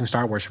 if you're watching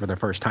Star Wars for the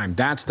first time,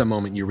 that's the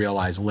moment you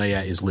realize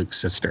Leia is Luke's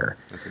sister.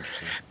 That's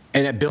interesting.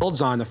 And it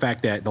builds on the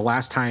fact that the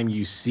last time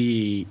you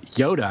see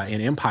Yoda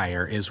in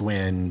Empire is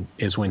when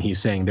he's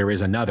saying there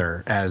is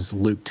another, as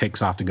Luke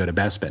takes off to go to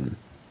Bespin.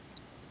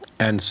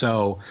 And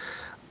so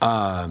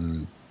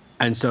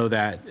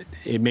that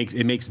it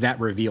makes that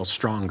reveal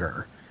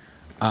stronger.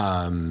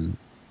 And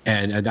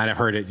I've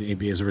heard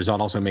it as a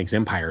result also makes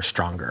Empire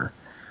stronger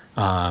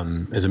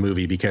as a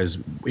movie, because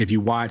if you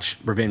watch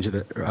Revenge of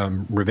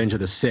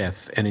the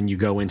Sith and then you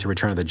go into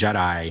Return of the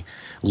Jedi,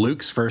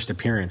 Luke's first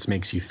appearance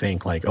makes you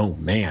think like, oh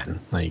man,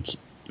 like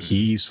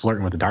he's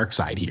flirting with the dark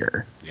side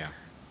here. Yeah.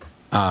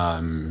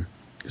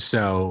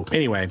 So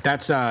anyway,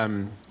 that's Star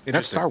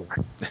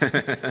Wars.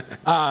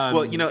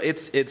 Well,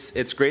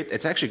 it's great.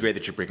 It's actually great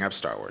that you bring up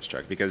Star Wars,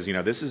 Chuck, because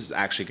this is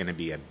actually going to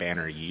be a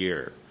banner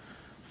year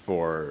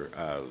for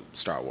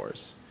Star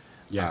Wars.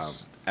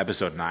 Yes.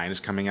 Episode 9 is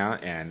coming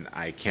out, and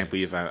I can't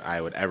believe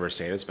I would ever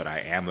say this, but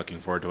I am looking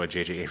forward to what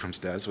J.J. Abrams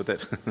does with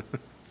it.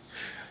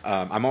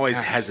 I'm always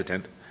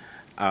hesitant,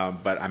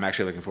 but I'm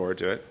actually looking forward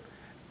to it.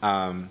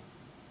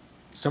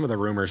 Some of the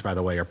rumors, by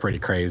the way, are pretty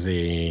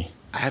crazy.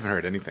 I haven't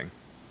heard anything.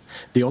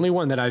 The only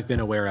one that I've been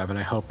aware of, and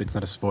I hope it's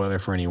not a spoiler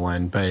for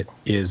anyone, but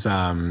is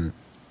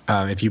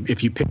if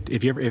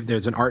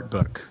there's an art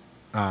book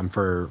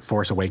for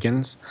Force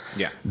Awakens,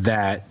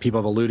 that people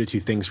have alluded to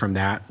things from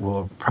that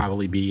will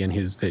probably be in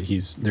there's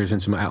been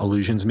some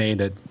allusions made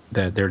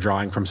that they're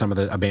drawing from some of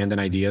the abandoned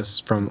ideas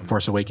from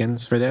Force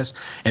Awakens for this,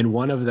 and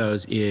one of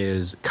those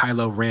is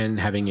Kylo Ren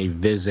having a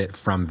visit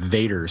from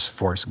Vader's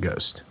Force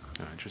ghost.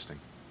 Oh, interesting.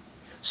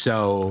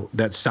 So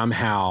that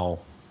somehow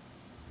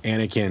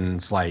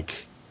Anakin's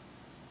like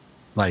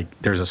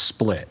there's a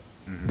split,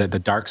 that the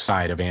dark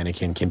side of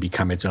Anakin can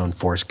become its own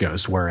Force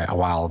ghost,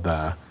 while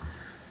the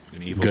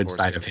good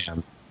side of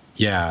him,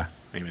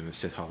 maybe in the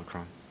Sith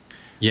holocron,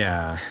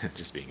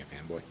 just being a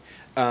fanboy.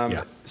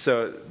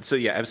 So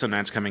episode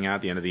 9's coming out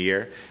at the end of the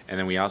year, and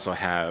then we also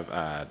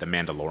have The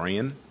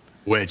Mandalorian,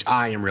 which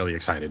I am really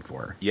excited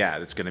for. Yeah,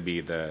 it's going to be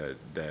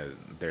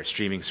their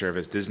streaming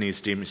service, Disney's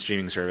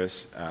streaming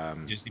service,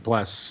 Disney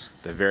Plus,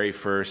 the very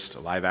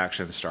first live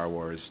action Star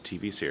Wars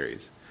TV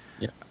series.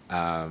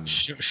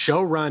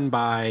 Show run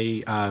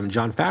by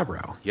Jon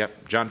Favreau.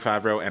 Yep, Jon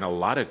Favreau and a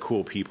lot of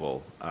cool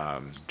people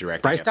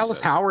directing. Bryce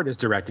Dallas Howard is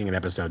directing an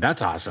episode.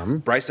 That's awesome.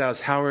 Bryce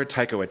Dallas Howard,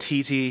 Taika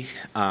Waititi.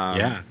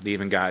 They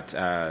even got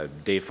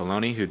Dave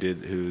Filoni,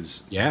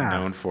 who's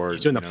known for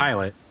doing the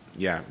pilot.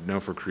 Yeah,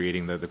 known for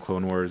creating the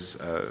Clone Wars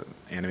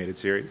animated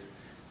series,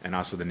 and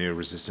also the new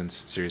Resistance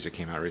series that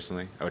came out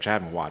recently, which I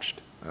haven't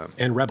watched.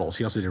 And Rebels.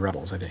 He also did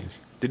Rebels, I think.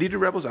 Did he do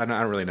Rebels? I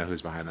don't really know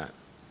who's behind that.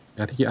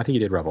 I think he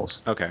did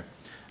Rebels. Okay.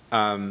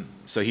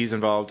 So he's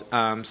involved.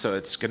 So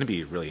it's going to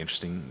be really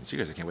interesting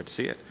series. I can't wait to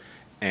see it.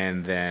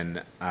 And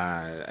then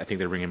I think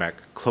they're bringing back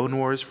Clone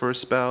Wars for a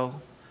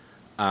spell.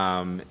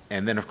 And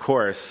then, of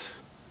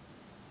course,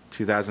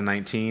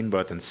 2019,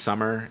 both in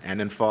summer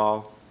and in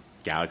fall,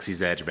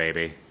 Galaxy's Edge,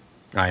 baby.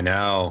 I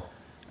know.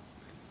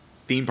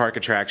 Theme park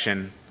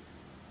attraction.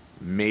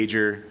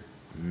 Major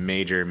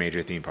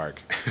theme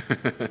park.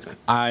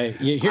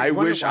 I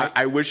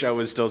wish I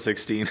was still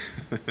 16.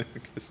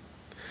 Because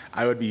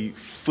I would be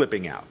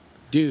flipping out.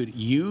 Dude,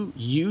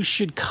 you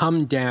should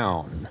come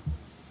down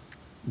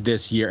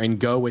this year and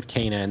go with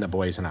Kana and the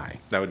boys and I.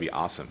 That would be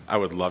awesome. I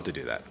would love to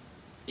do that.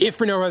 If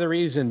for no other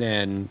reason,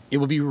 then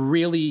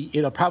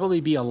it'll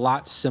probably be a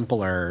lot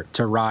simpler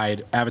to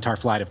ride Avatar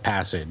Flight of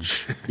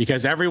Passage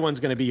because everyone's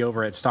going to be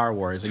over at Star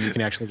Wars and you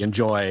can actually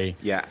enjoy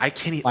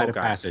Flight of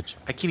Passage.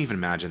 I can't even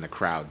imagine the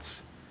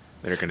crowds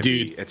that are going to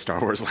be at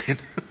Star Wars Land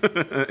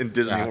in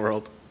Disney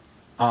World.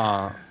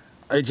 I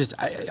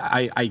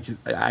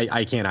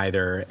can't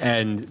either.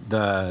 And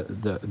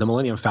the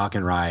Millennium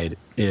Falcon ride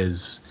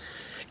is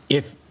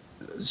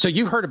so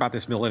you've heard about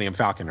this Millennium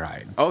Falcon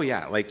ride. Oh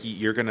yeah, like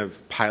you're gonna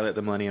pilot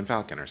the Millennium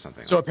Falcon or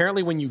something. So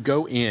apparently when you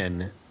go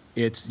in,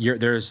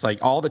 there's like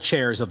all the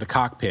chairs of the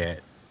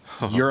cockpit.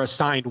 You're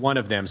assigned one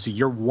of them. So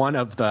you're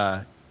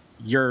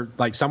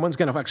like someone's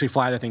gonna actually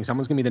fly the thing.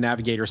 Someone's gonna be the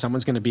navigator.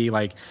 Someone's gonna be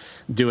like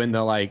doing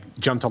the like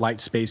jump to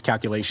light space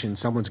calculation.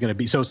 Someone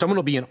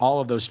will be in all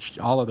of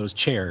those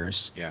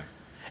chairs. Yeah.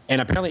 And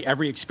apparently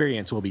every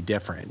experience will be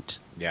different.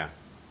 Yeah.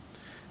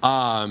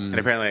 And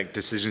apparently, like,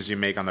 decisions you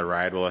make on the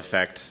ride will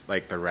affect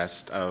like the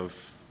rest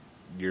of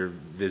your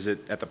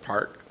visit at the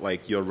park.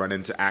 Like you'll run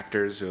into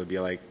actors who will be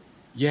like,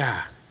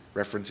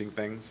 referencing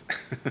things.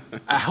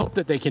 I hope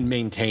that they can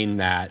maintain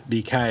that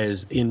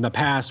because in the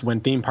past,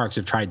 when theme parks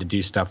have tried to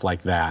do stuff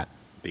like that,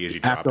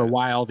 after a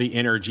while, the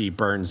energy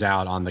burns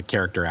out on the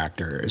character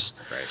actors.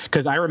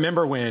 Because I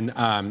remember when,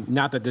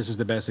 not that this is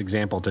the best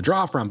example to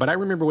draw from, but I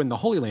remember when the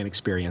Holy Land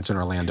experience in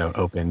Orlando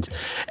opened,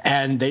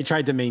 and they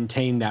tried to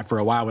maintain that for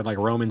a while with like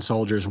Roman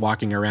soldiers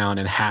walking around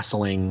and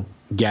hassling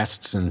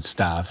guests and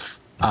stuff.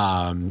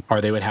 Or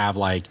they would have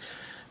like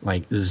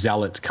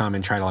zealots come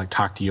and try to like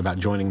talk to you about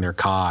joining their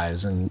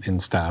cause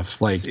and stuff.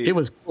 Like it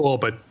was cool,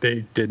 but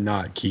they did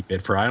not keep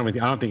it for. I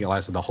don't think it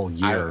lasted the whole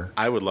year.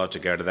 I would love to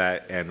go to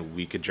that, and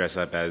we could dress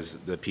up as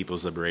the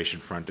People's Liberation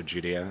Front of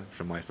Judea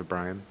from Life of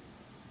Brian,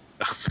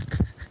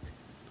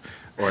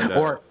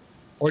 or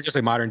just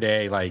like modern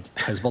day like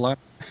Hezbollah.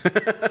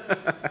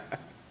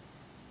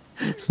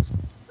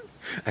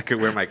 I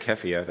could wear my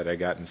keffiyeh that I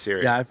got in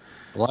Syria. Yeah,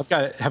 well,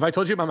 have I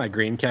told you about my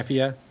green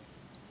keffiyeh?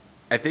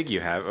 I think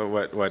you have.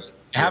 What?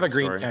 I have a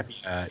green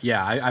keffiyeh.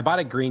 Yeah, I bought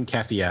a green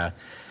keffiyeh,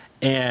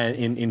 and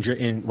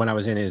in when I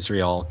was in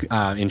Israel,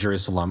 in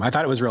Jerusalem, I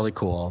thought it was really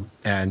cool,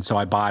 and so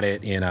I bought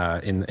it in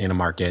a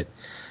market,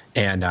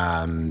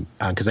 and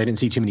because I didn't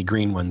see too many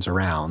green ones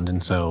around,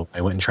 and so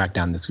I went and tracked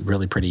down this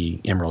really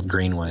pretty emerald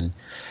green one,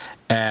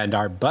 and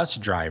our bus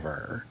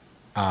driver,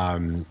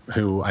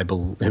 who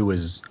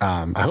was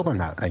I hope I'm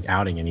not like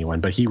outing anyone,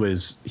 but he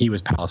was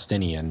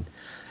Palestinian,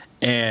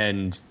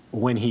 and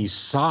when he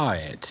saw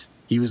it,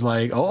 he was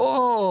like,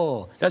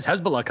 "Oh, that's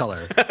Hezbollah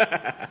color."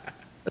 I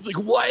was like,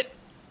 "What?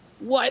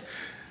 What?"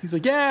 He's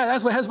like, "Yeah,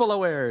 that's what Hezbollah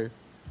wear.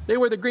 They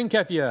wear the green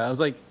keffiyeh." I was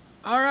like,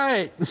 "All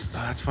right." Oh,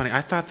 that's funny. I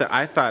thought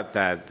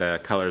that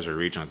the colors were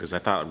regional because I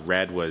thought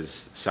red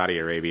was Saudi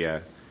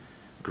Arabia,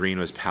 green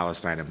was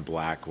Palestine, and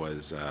black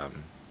was.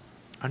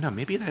 Oh no,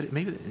 maybe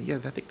yeah.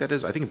 I think that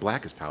is. I think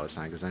black is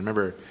Palestine because I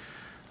remember.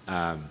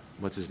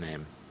 What's his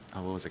name?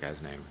 Oh, what was the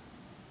guy's name?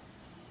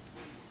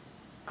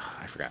 Oh,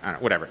 I forgot. I don't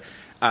know. Whatever.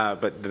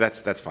 But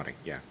that's funny.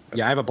 Yeah.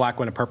 Yeah, I have a black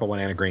one, a purple one,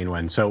 and a green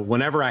one. So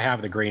whenever I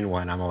have the green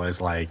one, I'm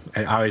always like,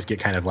 I always get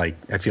kind of like,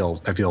 I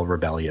feel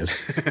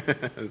rebellious.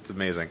 It's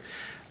amazing.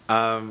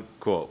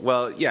 Cool.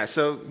 Well, yeah.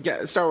 So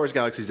yeah, Star Wars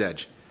Galaxy's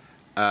Edge.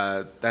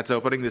 That's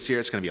opening this year.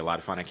 It's going to be a lot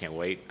of fun. I can't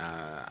wait.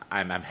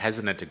 I'm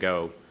hesitant to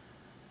go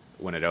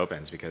when it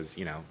opens because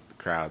the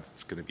crowds.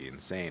 It's going to be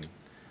insane.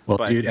 Well,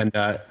 dude, and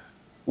then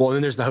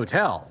there's the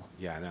hotel.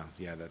 Yeah, I know.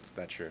 Yeah, that's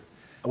true.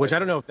 Which I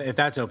don't know if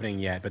that's opening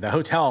yet, but the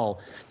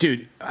hotel,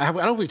 dude, I don't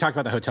know if we've talked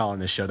about the hotel on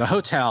this show. The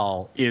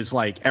hotel is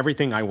like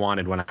everything I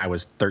wanted when I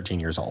was 13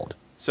 years old.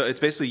 So it's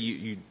basically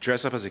you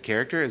dress up as a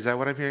character? Is that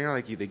what I'm hearing?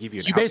 Like they give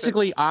you an outfit?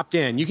 Basically opt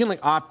in. You can like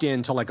opt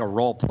in to like a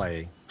role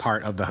play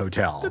part of the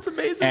hotel. That's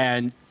amazing.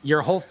 And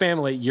your whole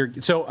family,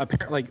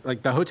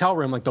 like the hotel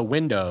room, like the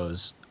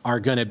windows are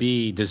going to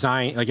be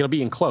designed, like it'll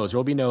be enclosed.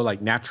 There'll be no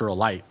like natural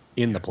light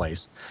in the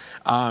place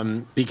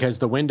because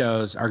the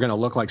windows are going to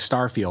look like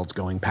star fields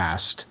going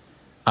past.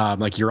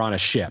 Like you're on a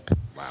ship.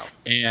 Wow.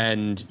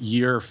 And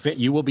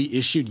you will be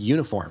issued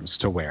uniforms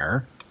to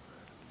wear,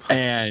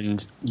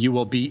 and you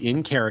will be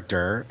in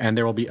character, and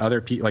there will be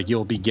other people, like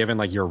you'll be given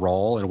like your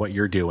role and what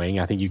you're doing.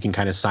 I think you can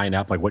kind of sign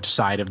up like which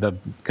side of the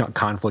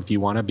conflict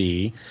you want to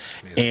be.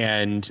 Amazing.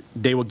 And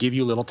they will give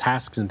you little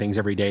tasks and things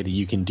every day that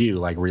you can do,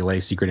 like relay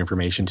secret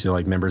information to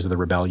like members of the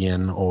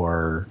rebellion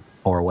or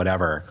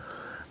whatever.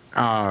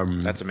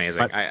 That's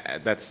amazing. I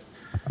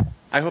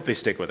hope they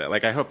stick with it.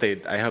 Like I hope they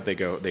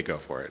go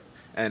for it.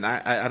 And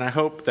I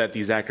hope that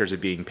these actors are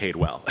being paid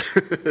well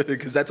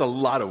because that's a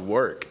lot of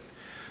work.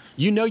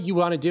 You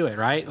want to do it,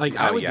 right? Like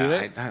I would do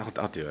it.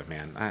 I'll do it,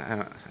 man.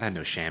 I have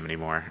no shame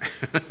anymore.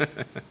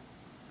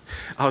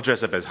 I'll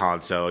dress up as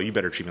Han Solo. You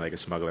better treat me like a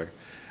smuggler.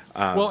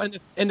 Well,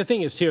 and the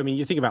thing is too. I mean,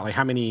 you think about like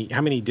how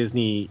many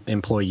Disney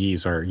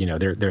employees are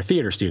they're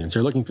theater students.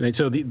 They're looking for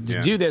to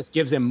do this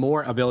gives them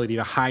more ability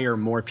to hire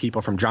more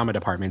people from drama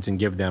departments and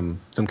give them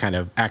some kind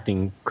of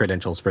acting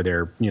credentials for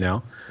their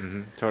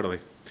Mm-hmm, totally.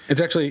 It's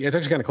actually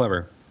kind of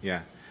clever.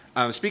 Yeah.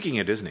 Speaking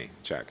of Disney,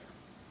 Chuck,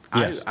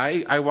 yes.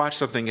 I watched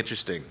something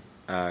interesting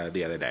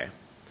the other day.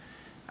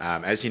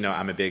 As you know,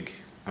 I'm a big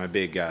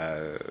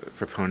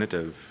proponent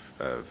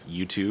of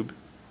YouTube.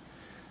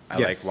 I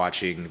like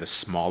watching the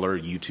smaller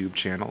YouTube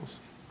channels.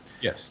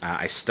 Yes.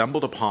 I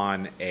stumbled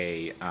upon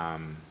a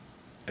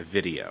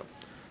video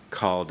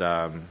called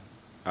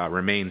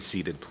 "Remain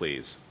Seated,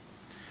 Please,"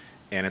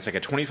 and it's like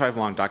a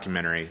 25-long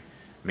documentary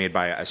made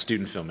by a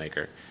student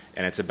filmmaker.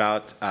 And it's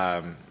about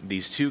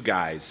these two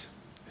guys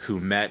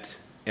who met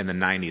in the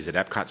 90s at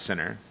Epcot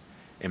Center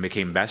and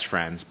became best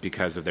friends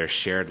because of their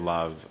shared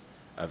love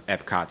of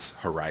Epcot's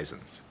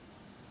Horizons.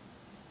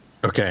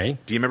 Okay.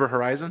 Do you remember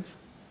Horizons?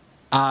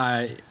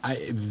 I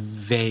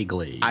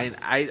vaguely.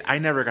 I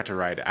never got to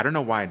ride it. I don't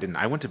know why I didn't.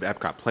 I went to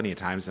Epcot plenty of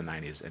times in the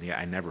 90s, and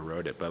I never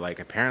rode it. But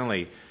like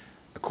apparently,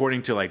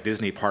 according to like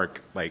Disney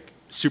Park like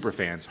super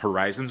fans,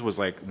 Horizons was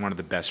like one of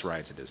the best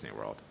rides at Disney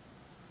World.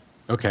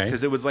 Okay.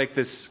 Because it was like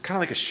this kind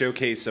of like a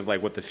showcase of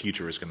like what the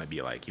future is going to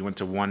be like. You went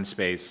to one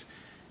space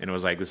and it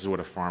was like, this is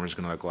what a farm is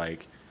going to look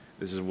like.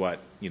 This is what,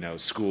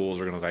 schools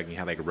are going to look like. And you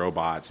had like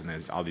robots and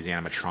there's all these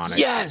animatronics.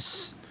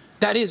 Yes.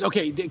 That is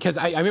okay. Because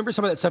I remember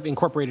some of that stuff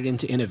incorporated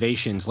into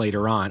innovations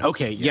later on.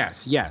 Okay. Yeah.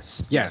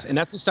 Yes. And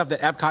that's the stuff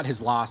that Epcot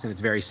has lost and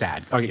it's very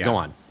sad. Okay. Yeah. Go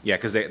on. Yeah.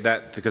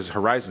 Because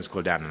Horizons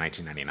closed down in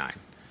 1999.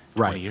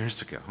 20 right.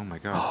 years ago. Oh my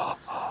God.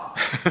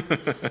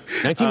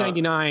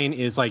 1999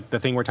 is like the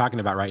thing we're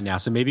talking about right now.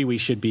 So maybe we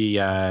should be,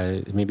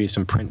 maybe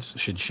some Prince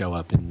should show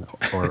up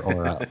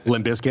or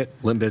Limp Bizkit.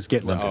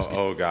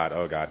 Oh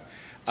God.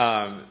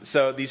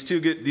 So these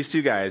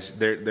two guys,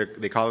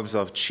 they call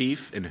themselves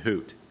Chief and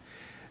Hoot.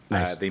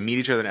 Nice. They meet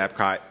each other in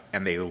Epcot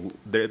and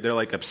they're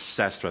like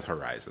obsessed with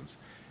Horizons,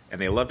 and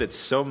they loved it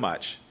so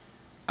much.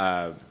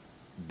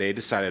 They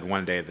decided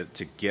one day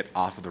to get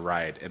off of the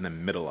ride in the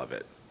middle of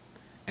it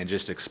and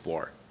just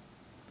explore,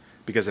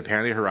 because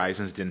apparently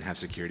Horizons didn't have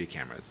security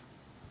cameras.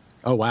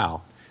 Oh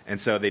wow! And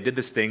so they did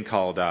this thing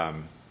called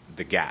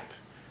the Gap,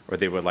 where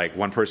they would like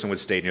one person would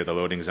stay near the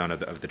loading zone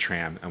of the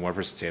tram, and one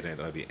person stayed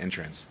near the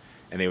entrance,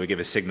 and they would give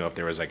a signal if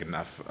there was like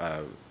enough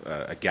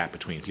a gap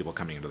between people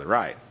coming into the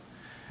ride.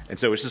 And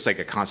so it's just like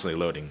a constantly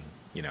loading,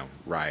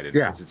 ride. And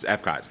since it's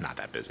Epcot, it's not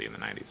that busy in the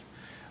 90s.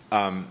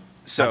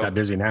 So not that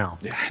busy now.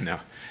 Yeah, I know.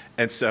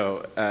 And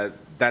so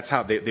that's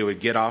how they would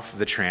get off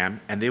the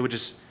tram, and they would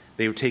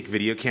take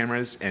video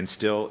cameras and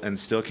still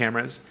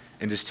cameras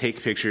and just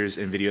take pictures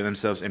and video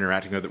themselves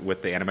interacting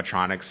with the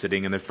animatronics,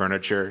 sitting in the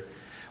furniture,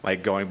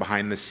 like going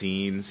behind the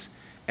scenes.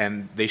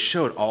 And they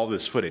showed all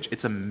this footage.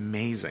 It's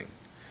amazing.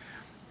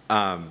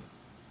 And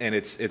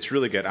it's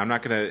really good.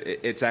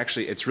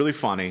 It's really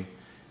funny.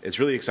 It's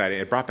really exciting.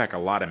 It brought back a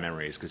lot of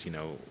memories because,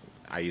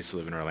 I used to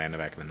live in Orlando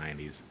back in the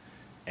 90s.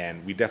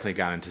 And we definitely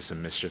got into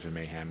some mischief and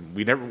mayhem.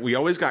 We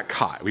always got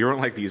caught. We weren't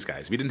like these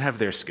guys. We didn't have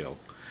their skill.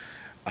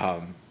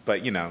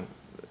 But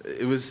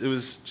it was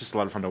just a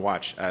lot of fun to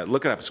watch.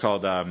 Look it up. It's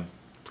called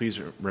Please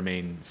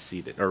Remain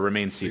Seated, or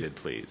Remain Seated,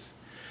 Please.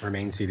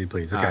 Remain seated,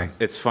 please. Okay.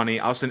 It's funny.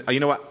 I'll send. You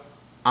know what?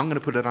 I'm going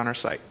to put it on our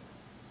site.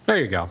 There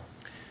you go.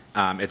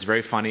 It's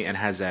very funny and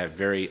has a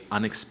very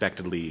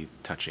unexpectedly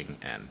touching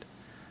end.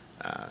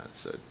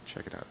 So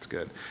check it out. It's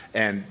good.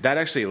 And that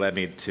actually led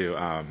me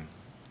to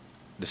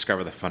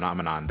discover the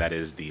phenomenon that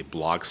is the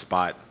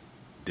Blogspot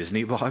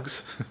Disney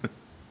blogs.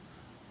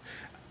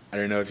 I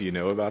don't know if you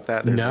know about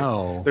that.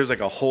 There's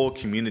like a whole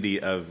community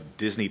of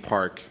Disney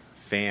park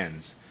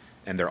fans,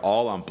 and they're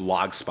all on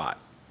Blogspot.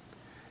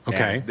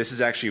 Okay. And this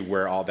is actually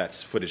where all that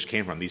footage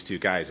came from. These two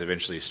guys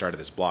eventually started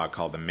this blog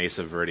called the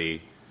Mesa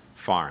Verde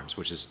Farms,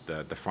 which is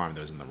the farm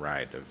that was in the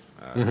ride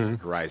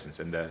of Horizons.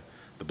 And the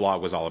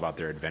blog was all about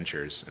their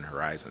adventures in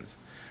Horizons.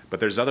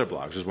 But there's other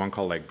blogs. There's one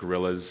called like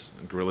Gorillas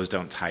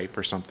Don't Type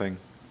or something,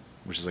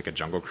 which is like a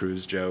Jungle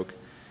Cruise joke.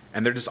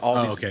 And they're just all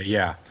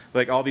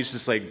like all these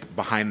just like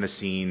behind the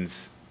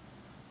scenes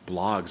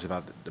blogs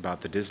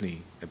about the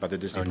Disney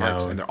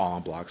parks, and they're all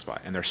on Blogspot,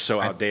 and they're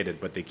so outdated,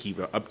 but they keep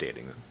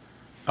updating them.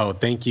 Oh,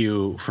 thank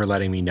you for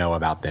letting me know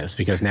about this,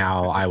 because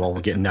now I will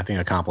get nothing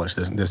accomplished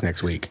this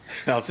next week.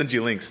 I'll send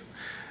you links.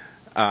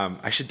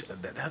 I should.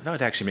 That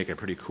would actually make a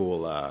pretty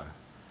cool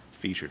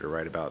feature to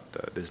write about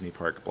Disney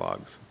park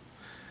blogs.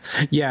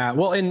 Yeah,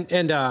 well,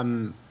 and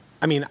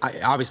I mean,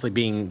 obviously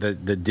being the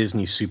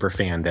Disney super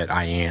fan that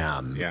I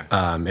am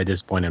at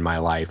this point in my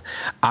life,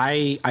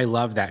 I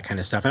love that kind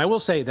of stuff. And I will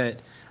say that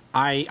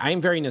I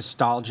am very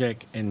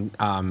nostalgic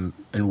and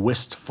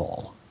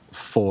wistful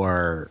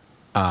for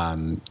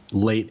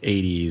late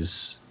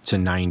 80s to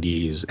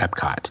 90s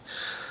Epcot.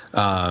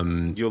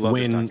 You'll love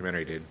this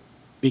documentary, dude.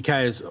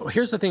 Because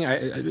here's the thing,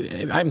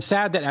 I'm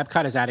sad that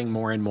Epcot is adding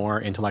more and more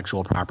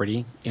intellectual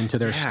property into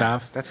their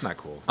stuff. That's not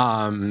cool.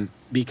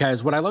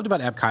 Because what I loved about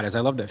Epcot is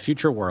I loved that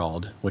Future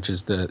World, which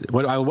is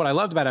what I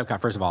loved about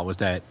Epcot, first of all, was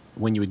that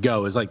when you would go,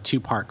 it was like 2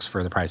 parks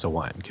for the price of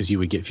 1, because you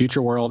would get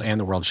Future World and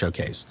the World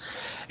Showcase.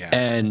 Yeah.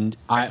 And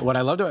what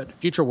I loved about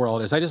Future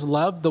World is I just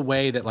loved the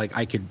way that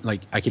I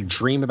could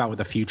dream about what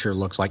the future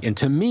looks like. And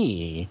to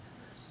me,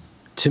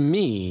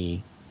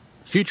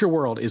 Future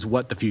World is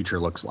what the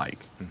future looks like.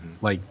 Mm-hmm.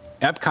 Like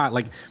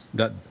Epcot,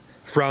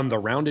 from the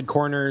rounded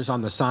corners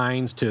on the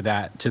signs to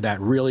that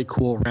really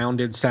cool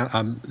rounded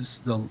sans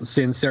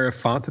serif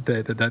font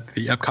that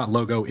the Epcot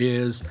logo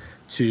is,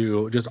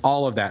 to just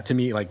all of that, to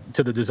me,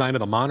 to the design of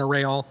the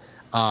monorail,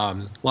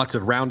 lots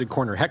of rounded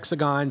corner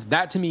hexagons.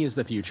 That to me is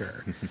the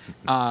future.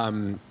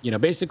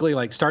 Basically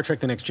like Star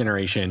Trek: The Next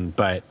Generation,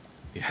 but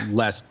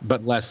less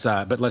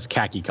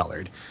khaki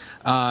colored.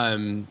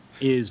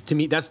 Is to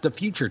me, that's the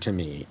future to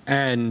me,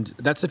 and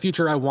that's the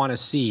future I want to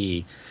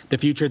see. The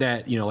future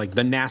that like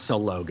the NASA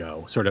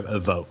logo sort of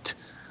evoked,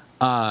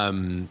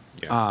 the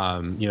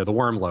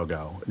worm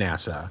logo,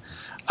 NASA,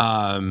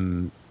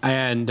 and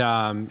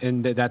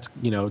that's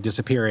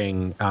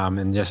disappearing.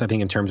 And just I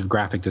think in terms of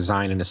graphic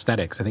design and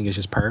aesthetics, I think it's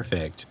just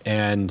perfect.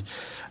 And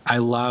I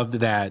loved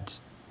that.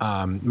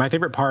 My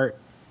favorite part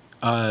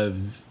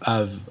of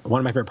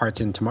one of my favorite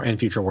parts in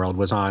Future World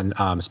was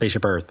on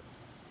Spaceship Earth.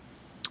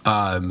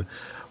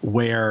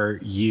 Where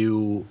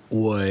you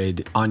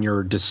would, on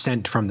your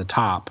descent from the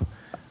top,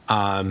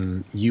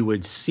 you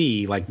would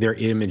see their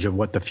image of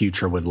what the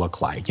future would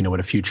look like, what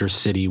a future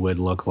city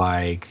would look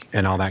like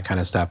and all that kind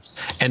of stuff.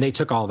 And they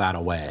took all that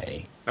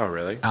away. Oh,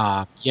 really?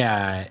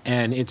 Yeah.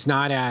 And to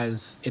me,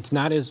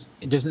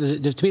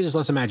 there's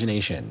less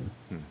imagination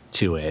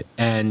to it.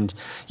 And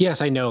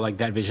yes, I know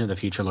that vision of the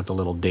future looked a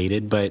little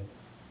dated, but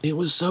it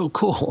was so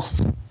cool.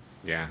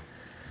 Yeah.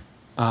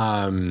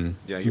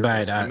 You're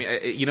right. I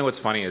mean, what's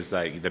funny is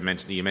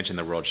you mentioned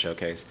the World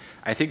Showcase.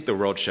 I think the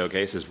World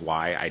Showcase is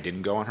why I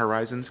didn't go on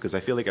Horizons, because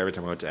I feel like every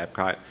time I went to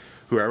Epcot,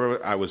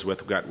 whoever I was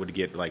with would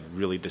get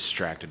really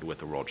distracted with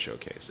the World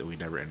Showcase, and we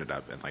never ended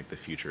up in the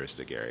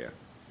futuristic area.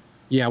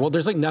 Yeah, well,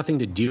 there's nothing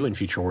to do in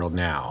Future World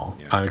now,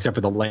 except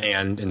for the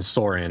land and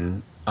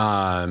Soarin'.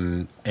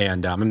 And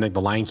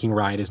the Lion King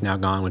ride is now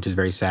gone, which is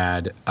very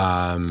sad.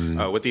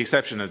 With the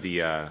exception of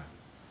the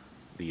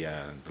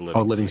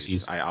Living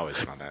Seas. I always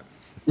went on that.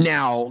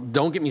 Now,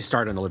 don't get me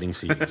started on the Living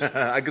Seas,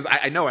 because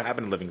I know what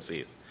happened to Living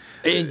Seas.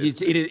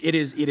 It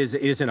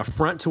is an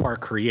affront to our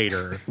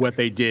creator what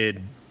they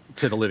did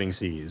to the Living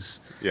Seas.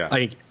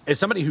 Yeah. As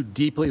somebody who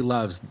deeply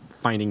loves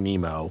Finding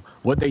Nemo,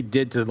 what they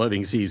did to the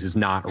Living Seas is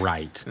not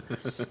right.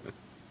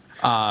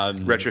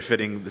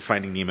 Retrofitting the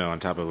Finding Nemo on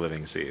top of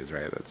Living Seas,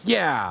 right? That's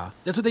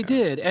what they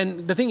did.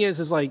 And the thing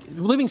is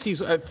Living Seas,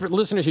 for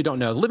listeners who don't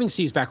know, Living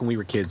Seas back when we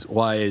were kids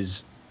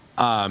was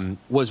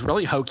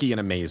really hokey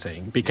and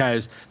amazing,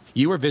 because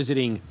you were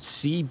visiting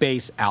Sea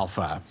Base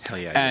Alpha. Hell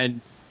yeah.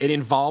 And it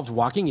involved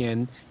walking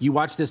in. You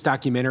watch this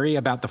documentary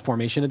about the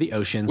formation of the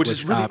oceans. Which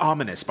is really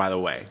ominous, by the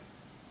way.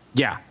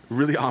 Yeah.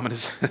 Really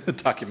ominous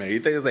documentary. You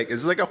think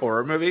is this like a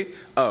horror movie?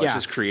 Oh, it's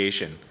just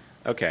creation.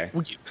 Okay.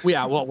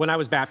 Yeah, well, when I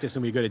was Baptist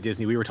and we go to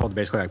Disney, we were told to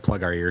basically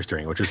plug our ears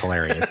during, which was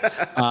hilarious.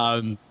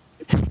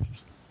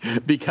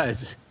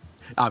 Because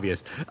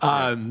obvious.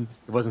 It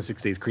wasn't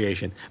 6 days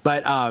creation.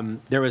 But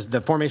there was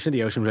the formation of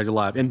the ocean, which I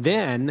love. And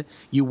then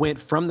you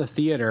went from the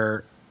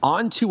theater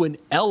onto an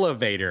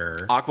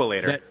elevator.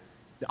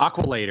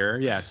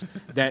 Aqualator, yes,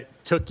 that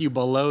took you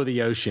below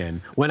the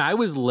ocean. When I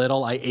was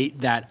little, I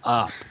ate that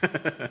up.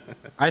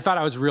 I thought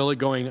I was really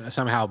going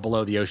somehow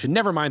below the ocean.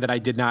 Never mind that I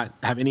did not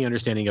have any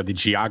understanding of the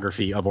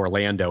geography of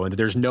Orlando, and that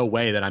there's no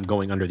way that I'm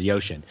going under the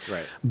ocean.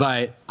 Right.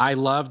 But I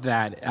love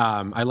that.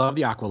 I love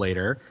the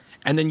Aqualator.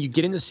 And then you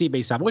get into Sea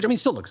Base Alpha, which, I mean,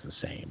 still looks the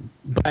same.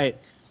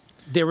 But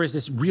there was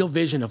this real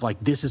vision of, like,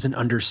 this is an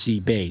undersea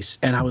base.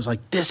 And I was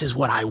like, this is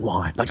what I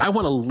want. Like, I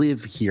want to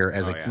live here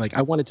like,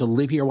 I wanted to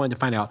live here. I wanted to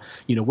find out,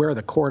 where are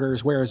the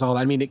quarters? Where is all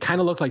that? I mean, it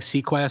kind of looked like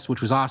SeaQuest,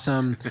 which was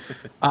awesome.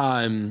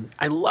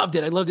 I loved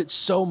it. I loved it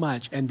so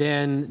much. And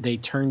then they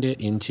turned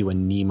it into a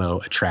Nemo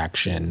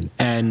attraction.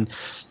 And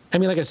I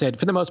mean, like I said,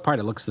 for the most part,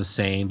 it looks the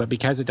same, but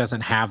because it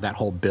doesn't have that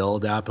whole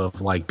build up of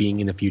like being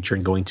in the future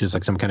and going to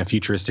like some kind of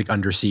futuristic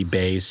undersea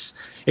base,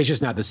 it's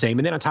just not the same.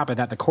 And then on top of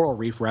that, the Coral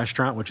Reef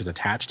restaurant, which is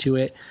attached to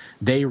it,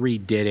 they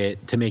redid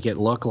it to make it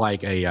look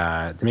like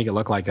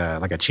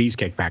a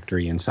cheesecake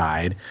factory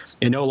inside.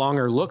 It no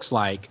longer looks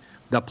like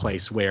the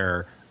place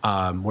where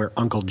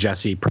Uncle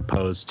Jesse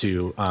proposed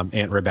to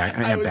Aunt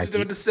Rebecca. I was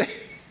going to say.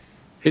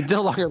 It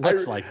no longer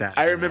looks like that.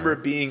 I remember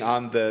being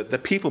on the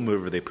People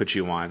Mover they put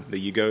you on, that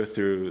you go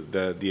through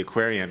the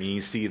aquarium and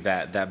you see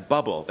that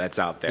bubble that's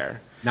out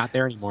there. Not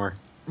there anymore.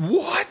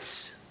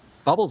 What?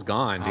 Bubble's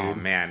gone, dude. Oh,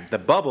 man. The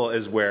bubble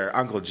is where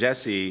Uncle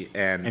Jesse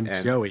and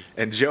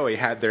Joey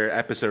had their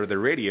episode of the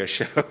radio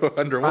show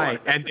underwater.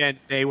 Right, and then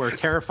they were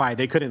terrified.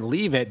 They couldn't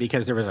leave it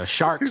because there was a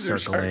shark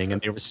circling,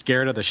 and they were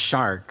scared of the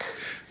shark.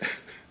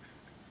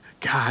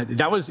 God,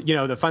 that was,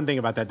 the fun thing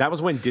about that. That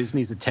was when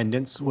Disney's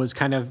attendance was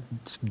kind of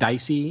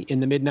dicey in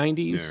the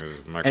mid-'90s. Yeah,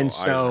 Michael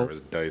Eisner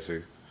was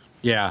dicey.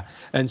 Yeah,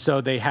 and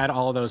so they had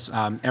all those,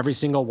 every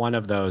single one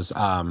of those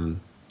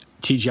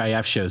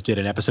TGIF shows did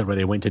an episode where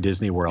they went to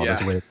Disney World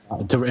as a way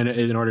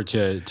in order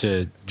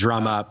to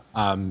drum up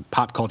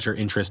pop culture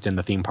interest in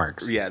the theme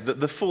parks. Yeah,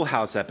 the Full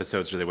House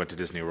episodes where they went to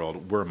Disney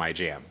World were my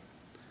jam.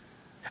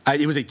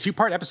 It was a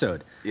 2-part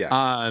episode.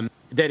 Yeah.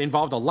 That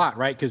involved a lot,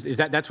 right? Because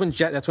that's when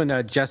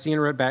Jesse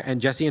and Rebecca and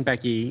Jesse and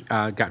Becky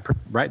got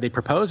right. They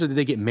proposed, or did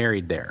they get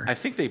married there? I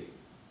think they.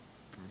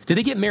 Did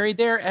they get married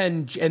there,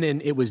 and then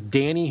it was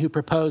Danny who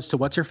proposed to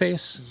what's her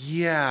face?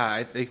 Yeah,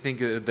 I think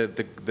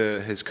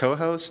his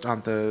co-host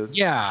on the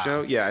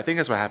show. Yeah, I think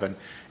that's what happened,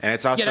 and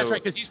it's also that's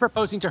right, because he's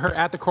proposing to her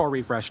at the Coral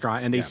Reef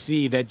restaurant, and they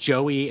see that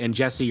Joey and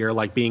Jesse are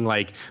like being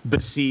like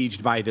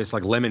besieged by this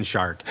like lemon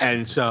shark,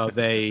 and so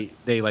they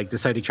like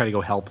decide to try to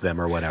go help them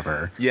or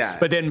whatever. Yeah,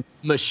 but then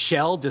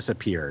Michelle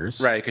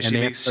disappears, right? Because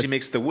she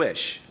makes the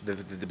wish, the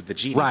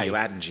genie, the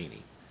Aladdin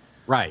genie,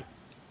 right?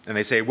 And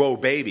they say, "Whoa,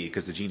 baby,"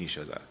 because the genie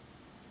shows up.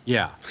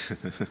 Yeah.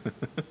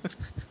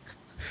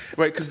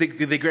 Right, because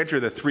they grant her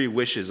the 3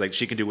 wishes, like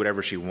she can do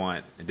whatever she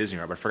wants in Disney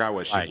World. But I forgot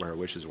what her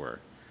wishes were.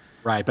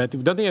 Right, but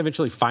don't they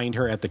eventually find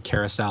her at the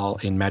carousel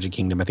in Magic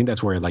Kingdom? I think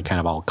that's where it like kind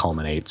of all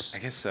culminates. I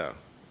guess so.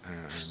 I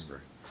don't know. I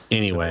remember.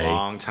 Anyway, it's been a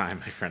long time,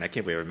 my friend. I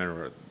can't believe I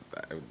remember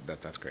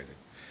that. That's crazy.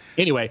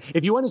 Anyway,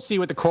 if you want to see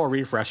what the Coral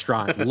Reef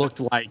restaurant looked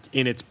like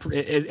in its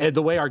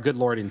the way our good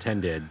Lord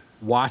intended,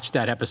 watch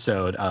that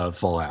episode of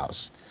Full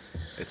House.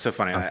 It's so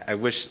funny. I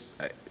wish.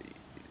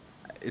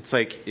 It's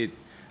like it.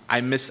 I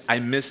miss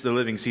the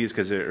Living Seas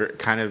because it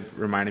kind of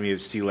reminded me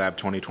of Sea Lab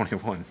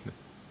 2021.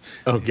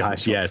 Oh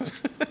gosh,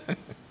 yes. What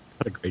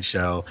a great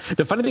show.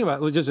 The funny thing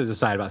about, just as a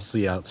side about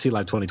Sea Lab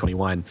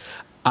 2021,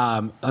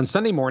 on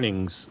Sunday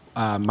mornings,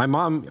 my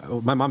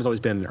mom's always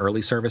been an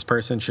early service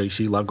person.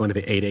 She loved going to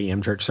the 8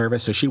 a.m. church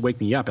service, so she'd wake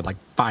me up at like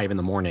 5 in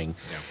the morning.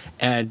 Yeah.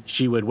 And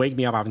she would wake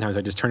me up oftentimes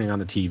by just turning on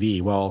the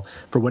TV. Well,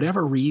 for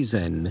whatever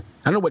reason, I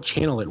don't know what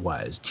channel it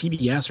was,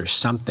 TBS or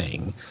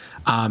something,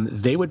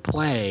 they would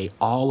play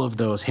all of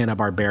those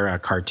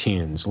Hanna-Barbera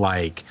cartoons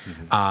like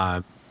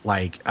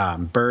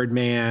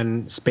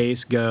Birdman,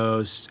 Space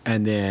Ghost,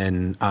 and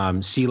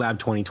then Sea Lab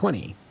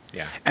 2020.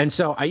 Yeah. And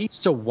so I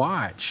used to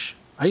watch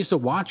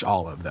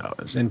all of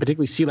those, and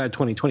particularly Sea Lab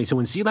 2020. So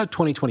when Sea Lab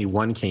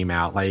 2021 came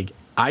out, like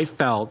I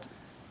felt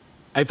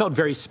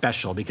very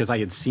special because I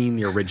had seen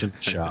the original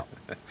show.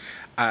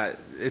 I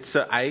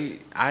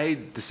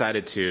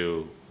decided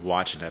to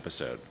watch an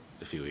episode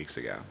a few weeks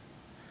ago,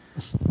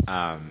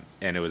 and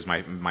it was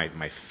my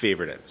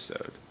favorite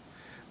episode,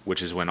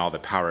 which is when all the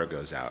power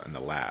goes out in the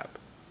lab,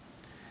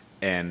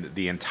 and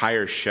the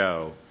entire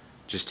show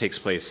just takes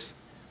place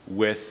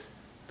with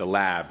the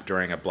lab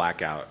during a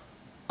blackout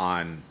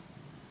on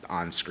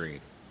screen,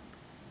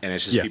 and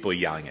it's just people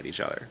yelling at each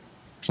other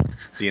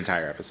the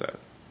entire episode.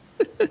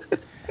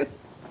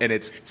 And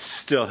it's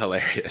still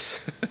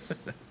hilarious.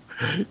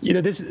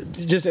 This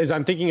just as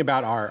I'm thinking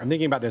about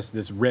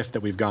this riff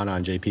that we've gone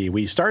on, JP.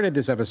 We started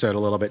this episode a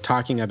little bit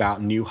talking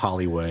about New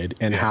Hollywood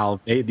and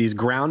how these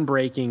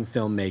groundbreaking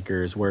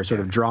filmmakers were sort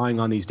of drawing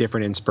on these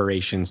different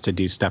inspirations to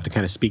do stuff to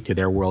kind of speak to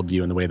their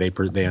worldview and the way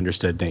they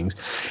understood things.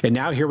 And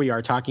now here we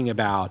are talking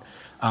about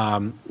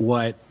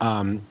what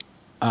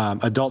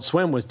Adult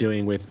Swim was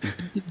doing with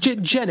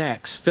Gen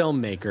X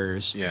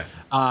filmmakers,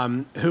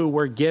 who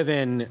were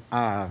given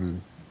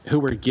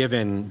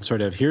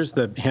sort of, here's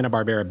the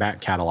Hanna-Barbera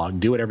back catalog,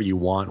 do whatever you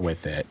want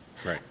with it,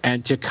 right?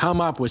 And to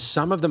come up with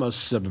some of the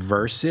most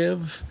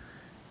subversive,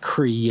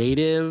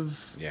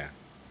 creative,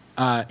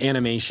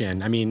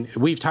 animation. I mean,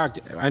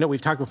 I know we've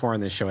talked before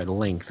on this show at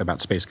length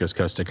about Space Ghost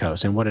Coast to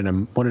Coast, and what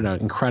an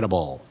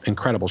incredible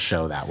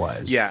show that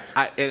was. Yeah,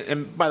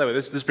 and by the way,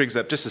 this brings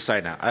up just a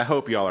side note. I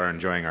hope y'all are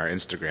enjoying our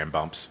Instagram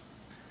bumps.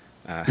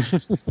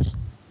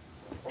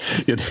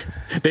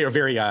 They are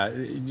very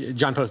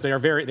John Post. They are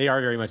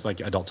very much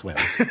like Adult Swim.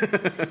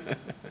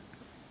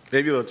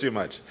 Maybe a little too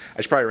much.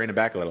 I should probably rein it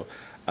back a little,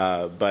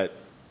 but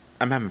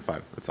I'm having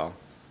fun. That's all.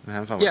 I'm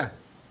having fun. With it.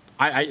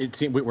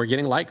 We're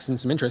getting likes and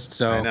some interest.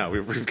 So I know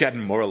we've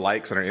gotten more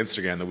likes on our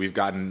Instagram than we've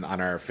gotten on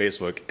our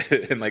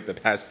Facebook in like the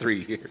past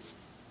 3 years.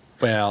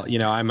 Well,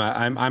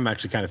 I'm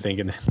actually kind of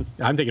thinking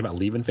about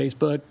leaving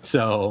Facebook.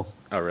 So.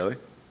 Oh really?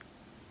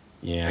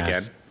 Yeah.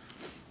 Again.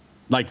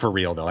 Like for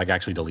real though, like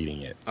actually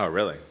deleting it. Oh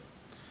really?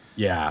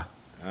 Yeah.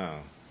 Oh.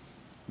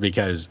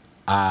 Because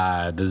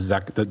the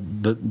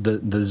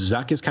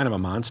Zuck is kind of a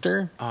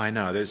monster. Oh, I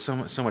know. There's so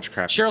much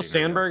crap. Sheryl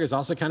Sandberg is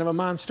also kind of a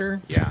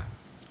monster. Yeah.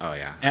 Oh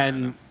yeah.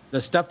 And the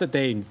stuff that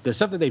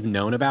they've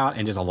known about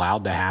and just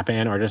allowed to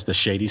happen, or just the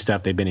shady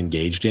stuff they've been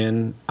engaged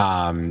in,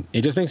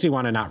 it just makes me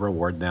want to not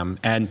reward them.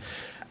 And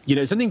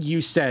something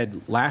you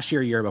said last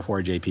year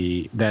before,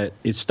 JP, that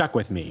it stuck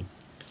with me,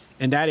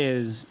 and that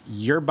is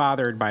you're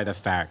bothered by the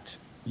fact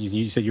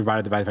you said you're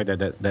bothered by the fact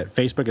that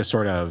Facebook has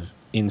sort of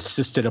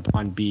insisted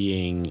upon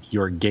being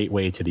your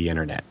gateway to the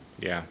internet.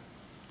 Yeah,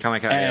 kind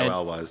of like how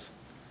AOL was.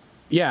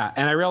 Yeah,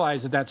 and I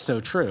realize that that's so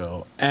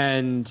true,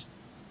 and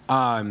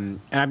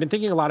I've been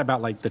thinking a lot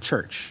about like the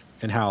church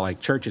and how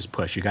like churches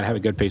push. You got to have a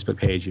good Facebook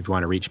page if you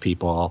want to reach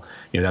people.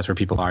 That's where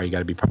people are. You got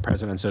to be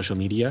present on social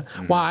media.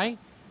 Mm-hmm.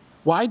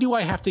 Why do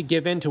I have to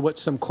give in to what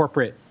some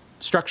corporate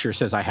structure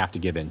says I have to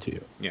give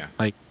into? Yeah.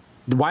 Like,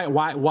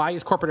 why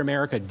is corporate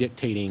America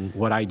dictating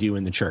what I do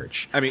in the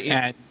church? I mean,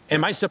 and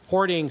am I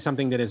supporting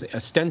something that is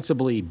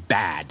ostensibly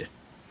bad?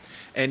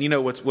 And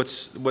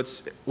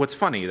what's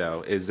funny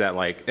though is that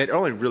like it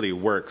only really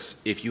works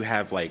if you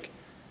have like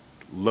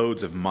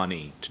loads of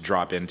money to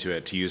drop into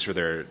it to use for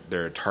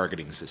their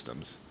targeting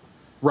systems,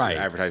 right?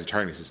 Their advertising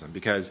targeting system.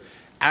 Because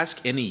ask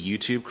any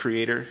YouTube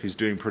creator who's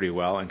doing pretty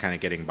well and kind of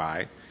getting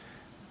by,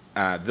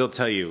 they'll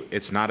tell you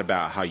it's not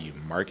about how you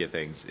market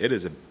things.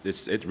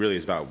 It really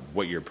is about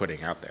what you're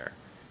putting out there.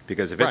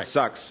 Because if it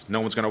sucks,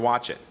 no one's going to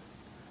watch it.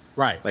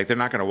 Right. Like they're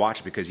not going to watch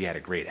it because you had a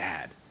great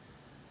ad.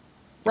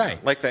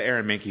 Right. Like the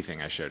Aaron Mahnke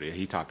thing I showed you.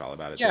 He talked all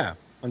about it. Yeah. Too.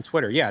 On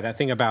Twitter. Yeah. That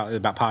thing about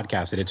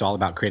podcasts, that it's all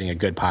about creating a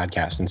good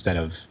podcast instead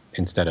of.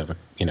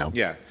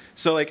 Yeah.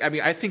 So like, I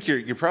mean, I think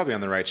you're probably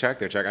on the right track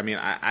there, Chuck. I mean,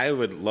 I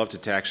would love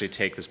to actually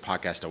take this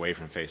podcast away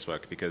from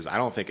Facebook because I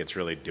don't think it's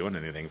really doing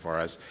anything for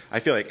us. I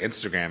feel like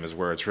Instagram is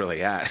where it's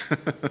really at.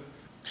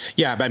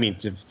 Yeah, but I mean,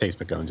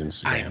 Facebook owns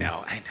Instagram. I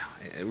know.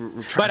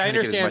 We're trying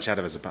to get as much out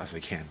of it as I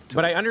possibly can.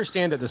 But I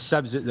understand that the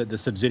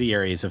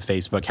subsidiaries of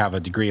Facebook have a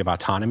degree of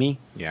autonomy.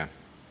 Yeah.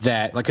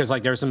 That, because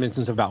like there's some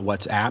instance about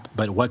WhatsApp,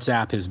 but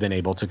WhatsApp has been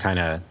able to kind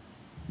of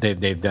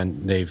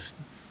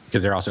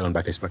because they're also owned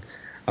by Facebook.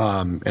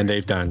 And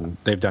they've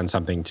done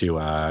something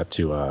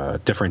to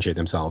differentiate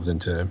themselves and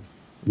to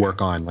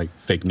work on like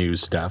fake news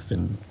stuff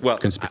and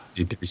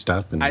conspiracy theory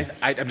stuff. And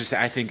I'm just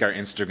saying, I think our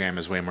Instagram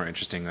is way more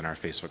interesting than our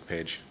Facebook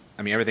page.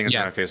 I mean, everything that's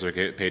on our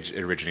Facebook page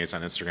originates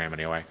on Instagram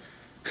anyway.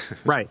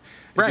 Right.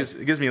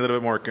 It gives me a little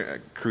bit more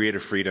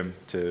creative freedom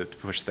to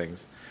push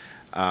things.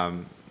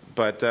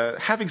 But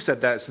having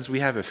said that, since we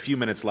have a few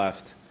minutes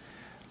left,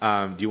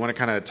 do you want to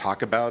kind of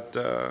talk about?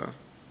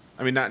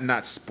 I mean,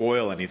 not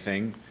spoil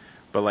anything.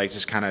 But like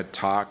just kind of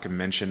talk and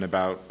mention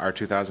about our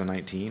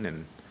 2019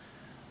 and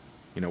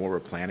what we're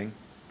planning.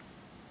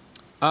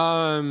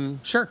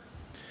 Sure.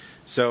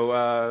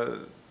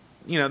 So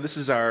this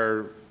is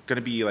our going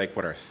to be like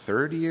our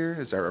third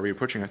year. Are we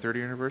approaching our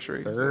 3rd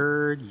anniversary?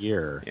 Third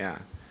year. Yeah.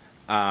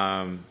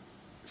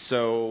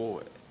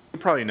 So you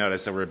probably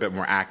noticed that we're a bit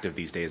more active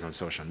these days on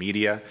social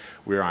media.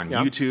 We're on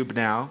YouTube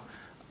now,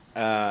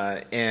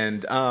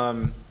 and.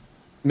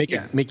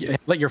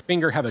 Let your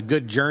finger have a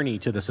good journey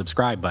to the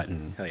subscribe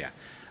button. Hell yeah.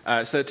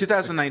 So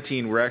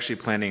 2019, we're actually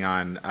planning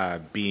on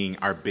being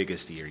our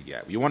biggest year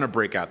yet. We want to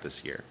break out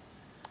this year.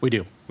 We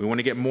do. We want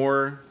to get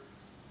more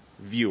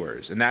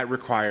viewers, and that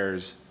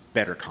requires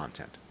better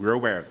content. We're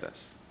aware of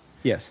this.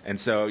 Yes. And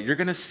so you're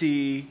going to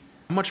see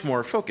much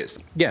more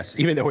focused. Yes,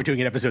 even though we're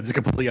doing an episode that's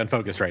completely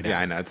unfocused right now.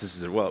 Yeah, I know.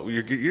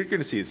 You're going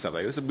to see stuff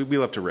like this. We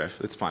love to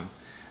riff. It's fun.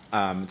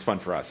 It's fun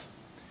for us.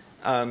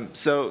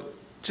 So...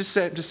 Just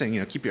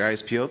saying, keep your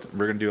eyes peeled.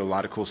 We're going to do a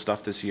lot of cool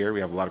stuff this year. We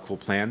have a lot of cool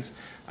plans.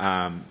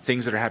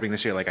 Things that are happening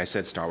this year, like I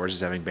said, Star Wars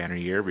is having banner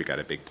year. We got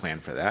a big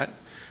plan for that.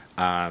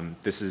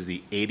 This is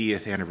the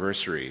 80th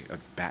anniversary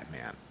of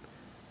Batman.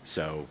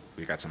 So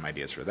we got some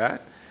ideas for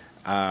that.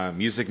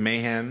 Music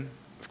Mayhem,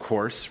 of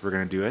course, we're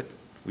going to do it.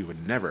 We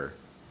would never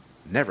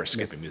Never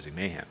skipping Music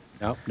Mayhem.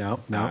 No.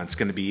 It's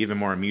going to be even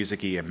more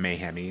musicy and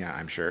mayhemy,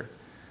 I'm sure.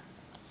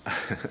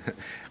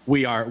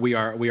 We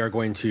are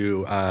going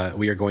to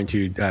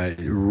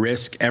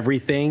risk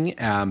everything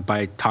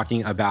by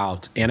talking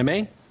about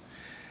anime.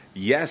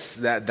 Yes,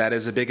 that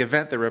is a big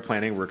event that we're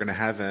planning. We're going to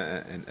have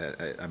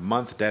a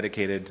month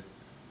dedicated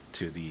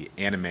to the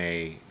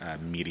anime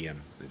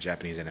medium, the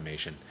Japanese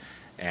animation,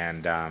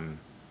 and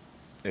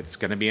it's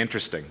going to be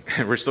interesting.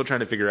 We're still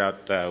trying to figure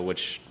out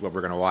what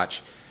we're going to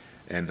watch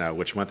and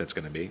which month it's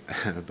going to be.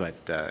 But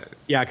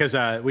yeah, because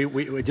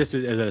we just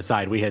as an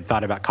aside, we had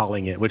thought about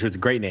calling it, which was a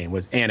great name,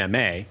 was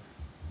Anime.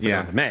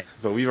 Yeah, Anime.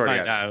 But we've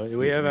already got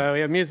we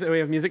have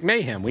Music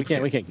Mayhem. We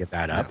can't get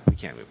that up. No, we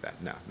can't move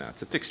that. No,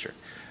 it's a fixture.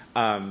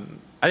 I think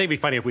it'd be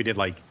funny if we did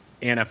like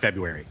Anna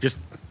February. Just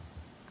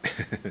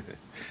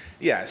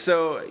yeah.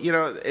 So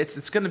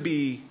it's going to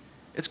be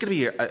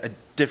a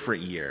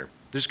different year.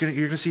 You're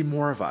going to see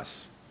more of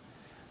us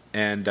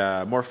and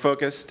more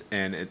focused,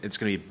 and it's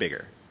going to be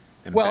bigger.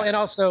 Well, and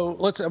also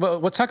let's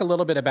talk a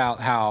little bit about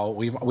how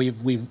we've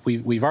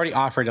already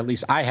offered, at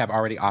least I have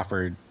already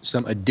offered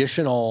some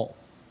additional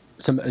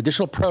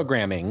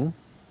programming,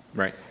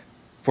 right,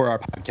 for our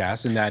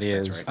podcast, and that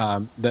is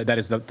that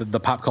is the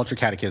Pop Culture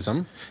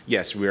Catechism.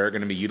 Yes, we are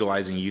going to be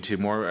utilizing YouTube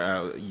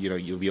more.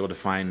 You'll be able to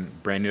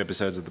find brand new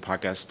episodes of the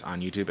podcast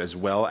on YouTube, as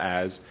well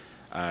as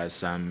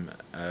some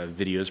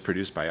videos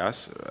produced by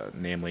us,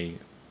 namely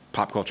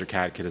Pop Culture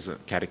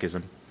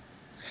Catechism.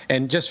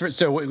 And just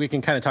so we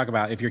can kind of talk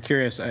about, if you're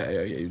curious,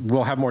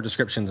 we'll have more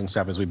descriptions and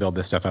stuff as we build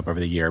this stuff up over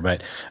the year.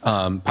 But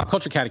Pop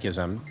Culture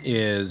Catechism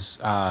is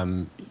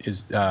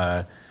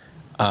a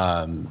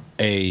video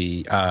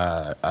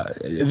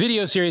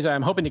series.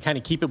 I'm hoping to kind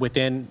of keep it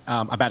within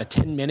about a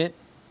 10-minute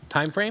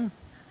time frame.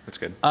 That's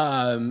good.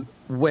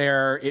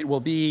 Where it will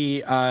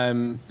be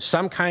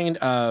some kind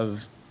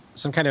of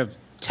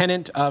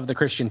tenet of the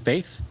Christian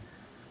faith,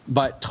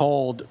 but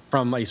told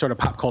from a sort of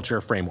pop culture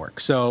framework.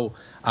 So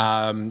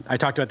I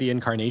talked about the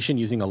incarnation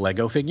using a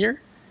Lego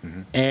figure,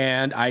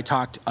 and I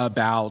talked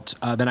about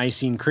the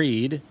Nicene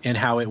Creed and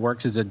how it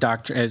works as a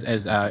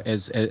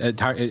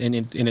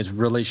in its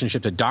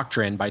relationship to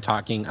doctrine by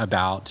talking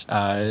about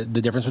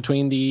the difference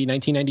between the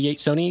 1998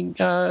 Sony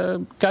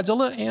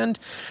Godzilla and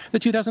the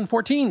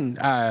 2014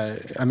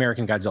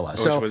 American Godzilla.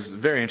 Which was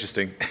very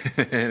interesting,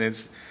 and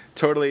it's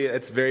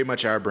very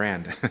much our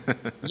brand.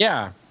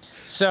 Yeah.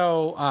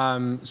 So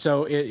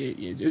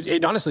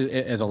it honestly,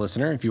 as a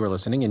listener, if you were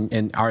listening,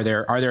 and are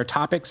there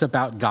topics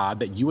about God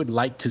that you would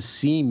like to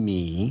see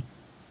me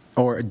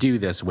or do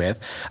this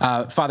with?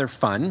 Father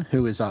Fun,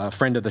 who is a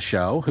friend of the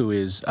show, who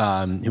is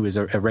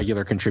a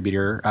regular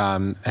contributor,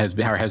 has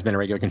been a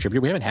regular contributor.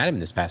 We haven't had him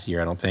this past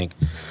year, I don't think.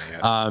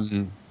 Not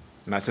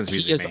since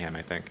Music Mayhem,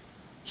 I think.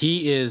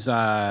 He is.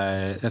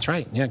 That's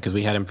right. Yeah, because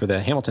we had him for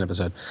the Hamilton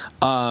episode.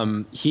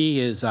 He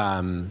is.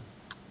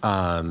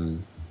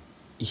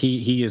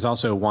 He is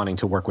also wanting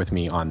to work with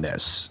me on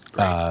this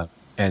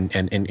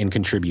and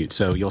contribute.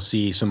 So you'll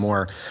see some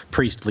more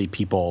priestly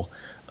people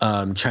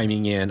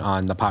chiming in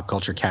on the Pop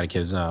Culture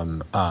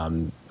Catechism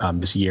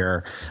this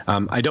year.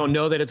 I don't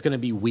know that it's going to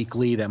be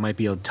weekly. That might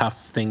be a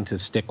tough thing to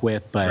stick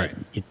with, but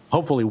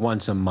hopefully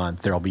once a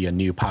month there'll be a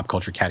new Pop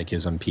Culture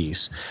Catechism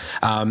piece.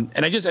 And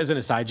I just, as an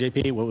aside,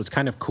 JP, what was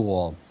kind of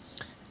cool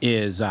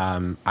is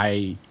I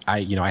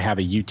have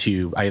the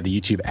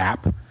YouTube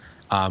app.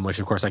 Which,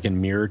 of course, I can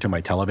mirror to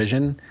my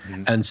television.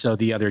 Mm-hmm. And so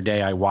the other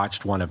day I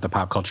watched one of the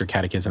Pop Culture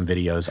Catechism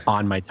videos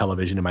on my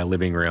television in my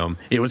living room.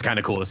 It was kind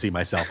of cool to see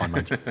myself on my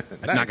TV.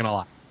 Nice. Not going to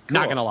lie. Cool.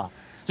 Not going to lie.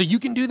 So you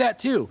can do that,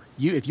 too.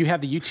 If you have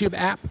the YouTube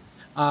app,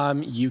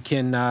 you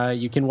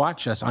can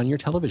watch us on your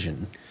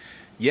television.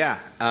 Yeah.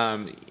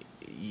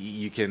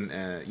 You can,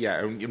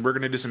 and we're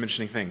going to do some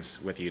interesting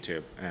things with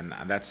YouTube, and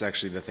that's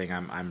actually the thing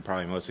I'm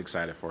probably most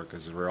excited for,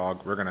 because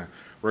we're gonna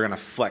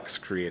flex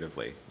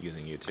creatively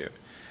using YouTube.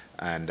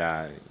 And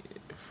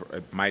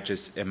it might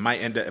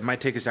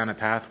take us down a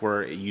path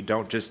where you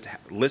don't just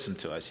listen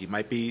to us. You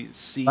might be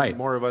seeing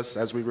more of us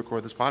as we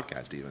record this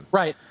podcast, even.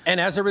 Right.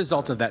 And as a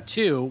result of that,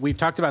 too, we've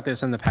talked about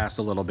this in the past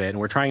a little bit, and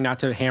we're trying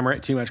not to hammer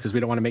it too much because we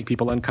don't want to make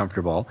people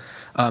uncomfortable.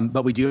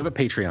 But we do have a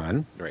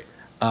Patreon. Right.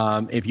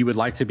 If you would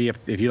like to be a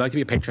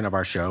patron of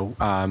our show,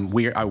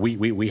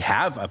 we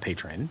have a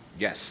patron.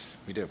 Yes,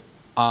 we do.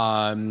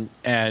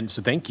 And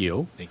so thank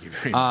you. Thank you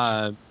very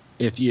much.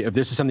 If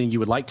this is something you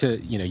would like to,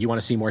 you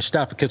want to see more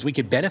stuff, because we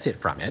could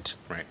benefit from it.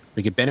 Right.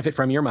 We could benefit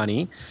from your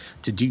money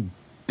to do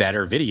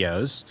better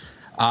videos,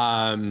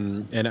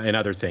 and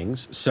other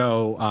things.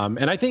 So,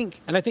 and I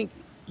think,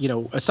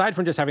 aside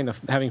from just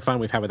having fun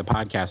we've had with the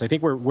podcast, I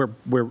think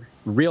we're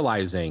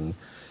realizing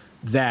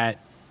that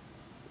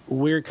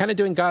we're kind of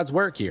doing God's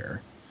work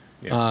here.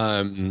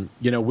 Yeah.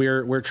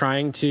 We're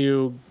trying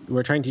to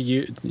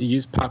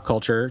use pop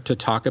culture to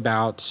talk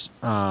about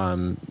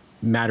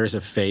matters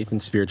of faith and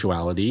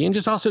spirituality, and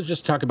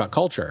just talk about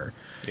culture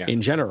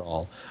in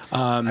general.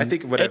 I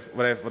think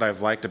what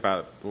I've liked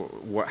about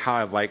how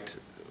I've liked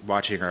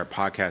watching our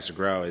podcast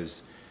grow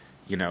is,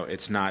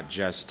 it's not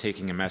just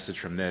taking a message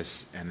from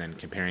this and then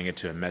comparing it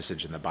to a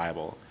message in the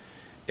Bible.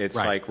 It's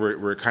Right. like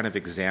we're kind of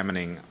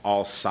examining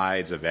all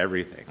sides of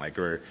everything. Like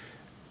we're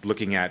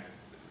looking at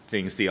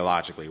things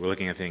theologically, we're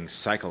looking at things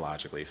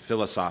psychologically,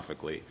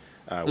 philosophically,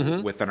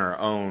 within our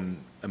own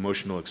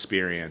emotional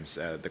experience,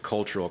 the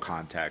cultural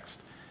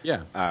context.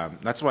 Yeah.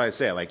 That's why I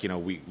say, like,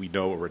 we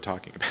know what we're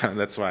talking about.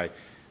 That's why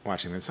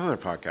watching this other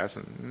podcast,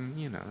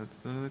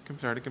 and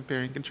started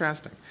comparing and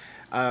contrasting.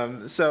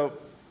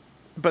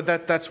 But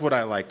that's what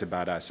I liked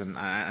about us, and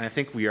I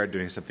think we are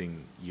doing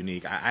something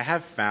unique. I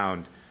have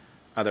found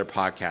other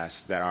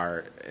podcasts that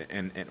are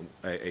in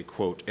a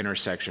quote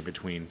intersection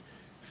between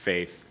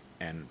faith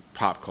and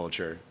pop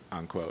culture,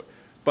 unquote.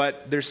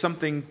 But there's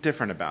something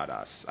different about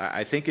us.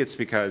 I think it's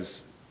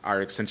because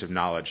our extensive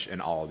knowledge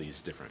in all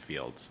these different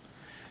fields,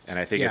 and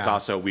I think it's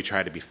also we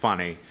try to be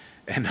funny,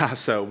 and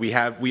also we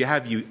have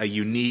a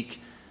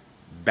unique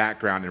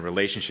background and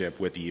relationship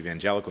with the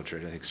evangelical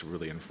church. I think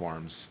really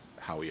informs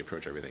how we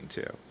approach everything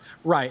too.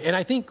 Right. And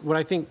I think what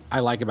I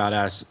like about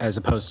us, as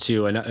opposed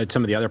to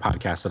some of the other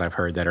podcasts that I've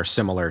heard that are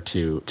similar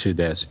to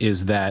this,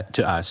 is that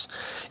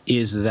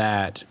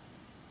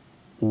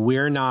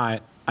we're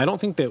not, I don't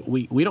think that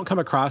we don't come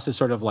across as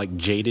sort of like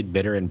jaded,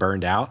 bitter, and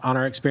burned out on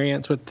our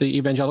experience with the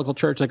evangelical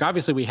church. Like,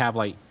 obviously we have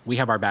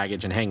our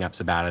baggage and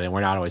hangups about it, and we're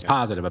not always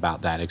positive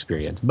about that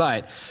experience.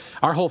 But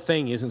our whole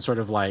thing isn't sort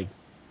of like,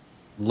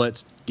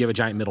 let's give a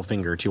giant middle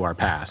finger to our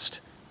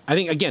past. I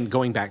think, again,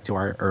 going back to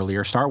our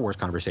earlier Star Wars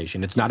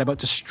conversation, it's not about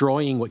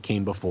destroying what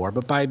came before,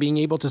 but by being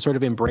able to sort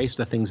of embrace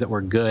the things that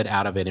were good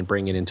out of it and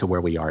bring it into where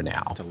we are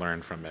now. To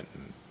learn from it.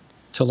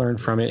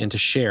 And to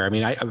share. I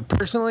mean, I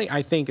personally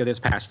think of this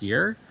past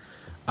year,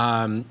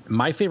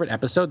 my favorite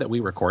episode that we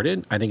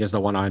recorded, I think, is the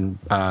one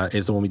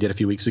we did a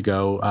few weeks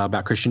ago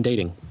about Christian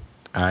dating.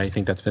 I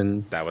think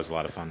that was a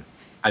lot of fun.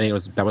 I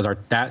think that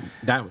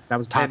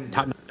was top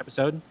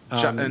episode.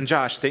 And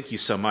Josh, thank you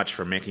so much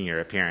for making your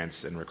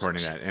appearance and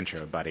recording that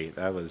intro, buddy.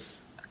 That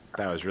was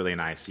really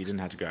nice. You didn't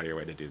have to go out of your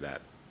way to do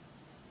that.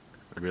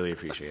 I really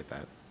appreciate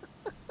that.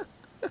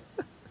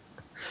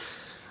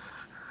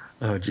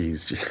 Oh,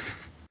 geez.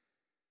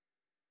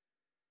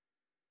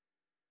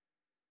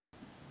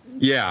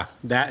 Yeah,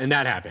 that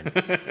happened.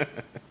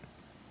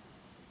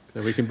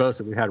 So we can boast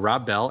that we had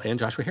Rob Bell and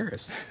Joshua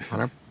Harris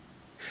on our.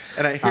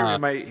 And I hear we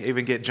might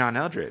even get John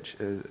Eldridge,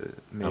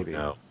 maybe.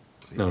 Oh,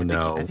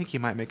 no. I think he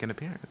might make an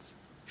appearance.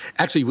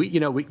 Actually,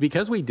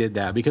 because we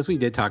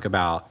did talk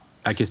about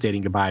I Kiss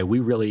Dating Goodbye, we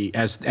really,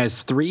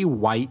 as three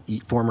white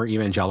former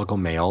evangelical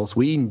males,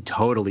 we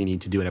totally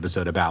need to do an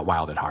episode about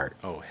Wild at Heart.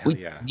 Oh, hell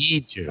we yeah.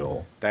 Need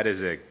to. That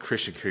is a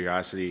Christian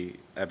Curiosity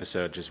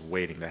episode just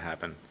waiting to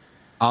happen.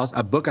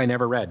 A book I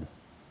never read.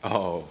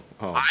 Oh.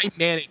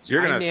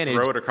 You're going to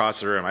throw it across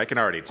the room. I can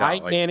already tell. I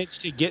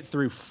managed to get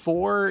through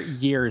 4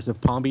 years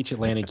of Palm Beach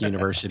Atlantic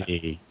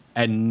University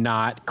and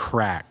not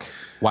crack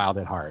Wild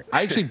at Heart.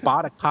 I actually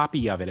bought a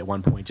copy of it at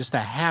one point just to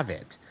have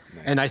it.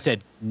 Nice. And I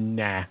said,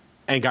 nah,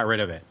 and got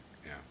rid of it.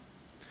 Yeah.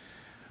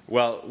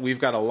 Well,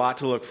 we've got a lot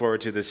to look forward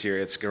to this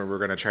year. We're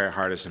going to try our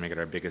hardest to make it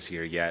our biggest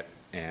year yet.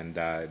 And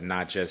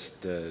not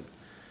just, to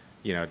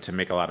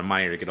make a lot of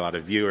money or to get a lot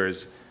of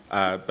viewers.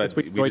 But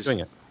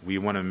we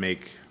want to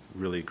make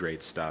really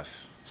great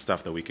stuff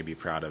that we could be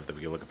proud of, that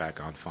we can look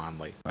back on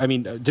fondly. I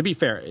mean, to be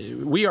fair,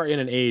 we are in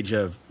an age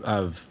of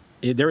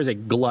there is a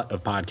glut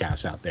of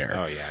podcasts out there.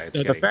 Oh yeah.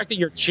 So the fact that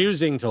you're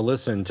choosing to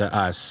listen to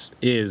us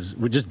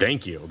we just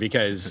thank you,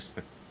 because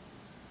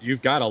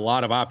you've got a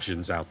lot of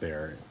options out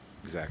there.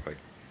 Exactly.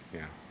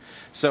 Yeah.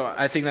 So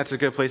I think that's a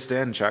good place to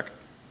end, Chuck.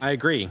 I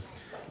agree.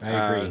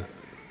 I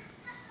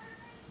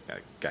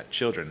got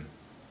children.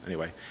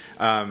 Anyway.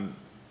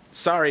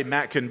 Sorry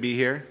Matt couldn't be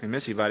here. I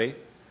miss you, buddy.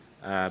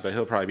 But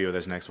he'll probably be with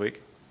us next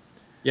week.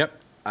 Yep.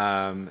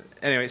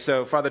 Anyway,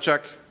 so Father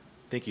Chuck,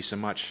 thank you so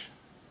much.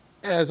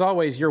 As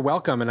always, you're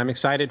welcome, and I'm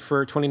excited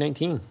for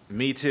 2019.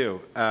 Me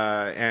too.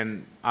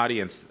 And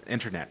audience,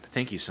 internet,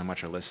 thank you so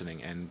much for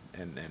listening and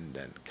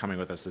coming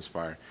with us this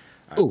far.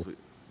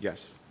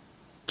 Yes.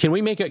 Can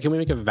we make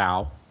a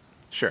vow?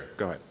 Sure,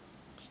 go ahead.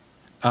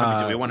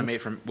 Do we want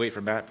to wait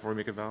for Matt before we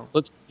make a vow?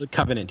 Let's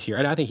covenant here.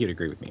 I think he'd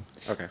agree with me.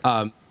 Okay.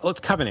 Let's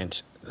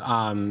covenant.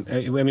 I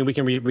mean, we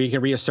can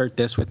reassert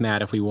this with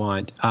Matt if we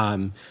want.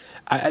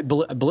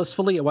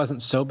 Blissfully, it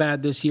wasn't so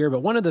bad this year,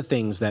 but one of the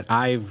things that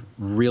I've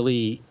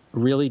really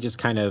just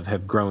kind of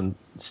have grown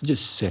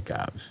just sick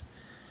of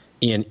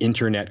in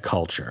internet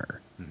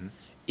culture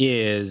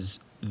is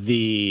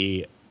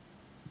the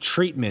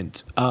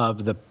treatment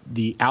of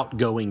the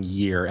outgoing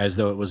year as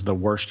though it was the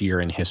worst year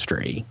in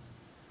history.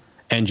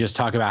 And just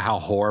talk about how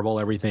horrible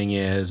everything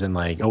is, and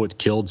like, oh, it's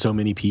killed so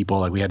many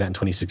people. Like we had that in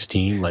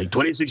 2016, like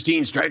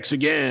 2016 strikes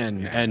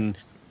again, and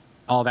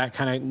all that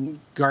kind of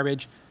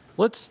garbage.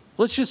 Let's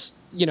just,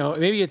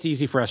 maybe it's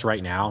easy for us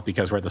right now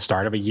because we're at the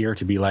start of a year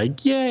to be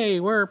like, yay,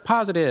 we're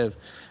positive.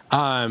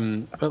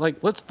 But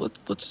like,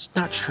 let's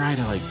not try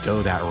to like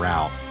go that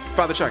route.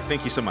 Father Chuck,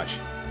 thank you so much.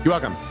 You're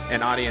welcome.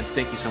 And audience,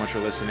 thank you so much for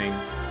listening.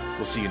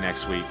 We'll see you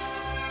next week.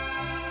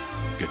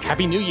 Good journey.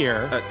 Happy New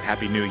Year.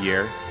 Happy New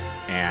Year.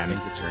 And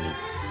good journey.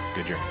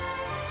 Good journey.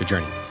 Good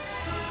journey.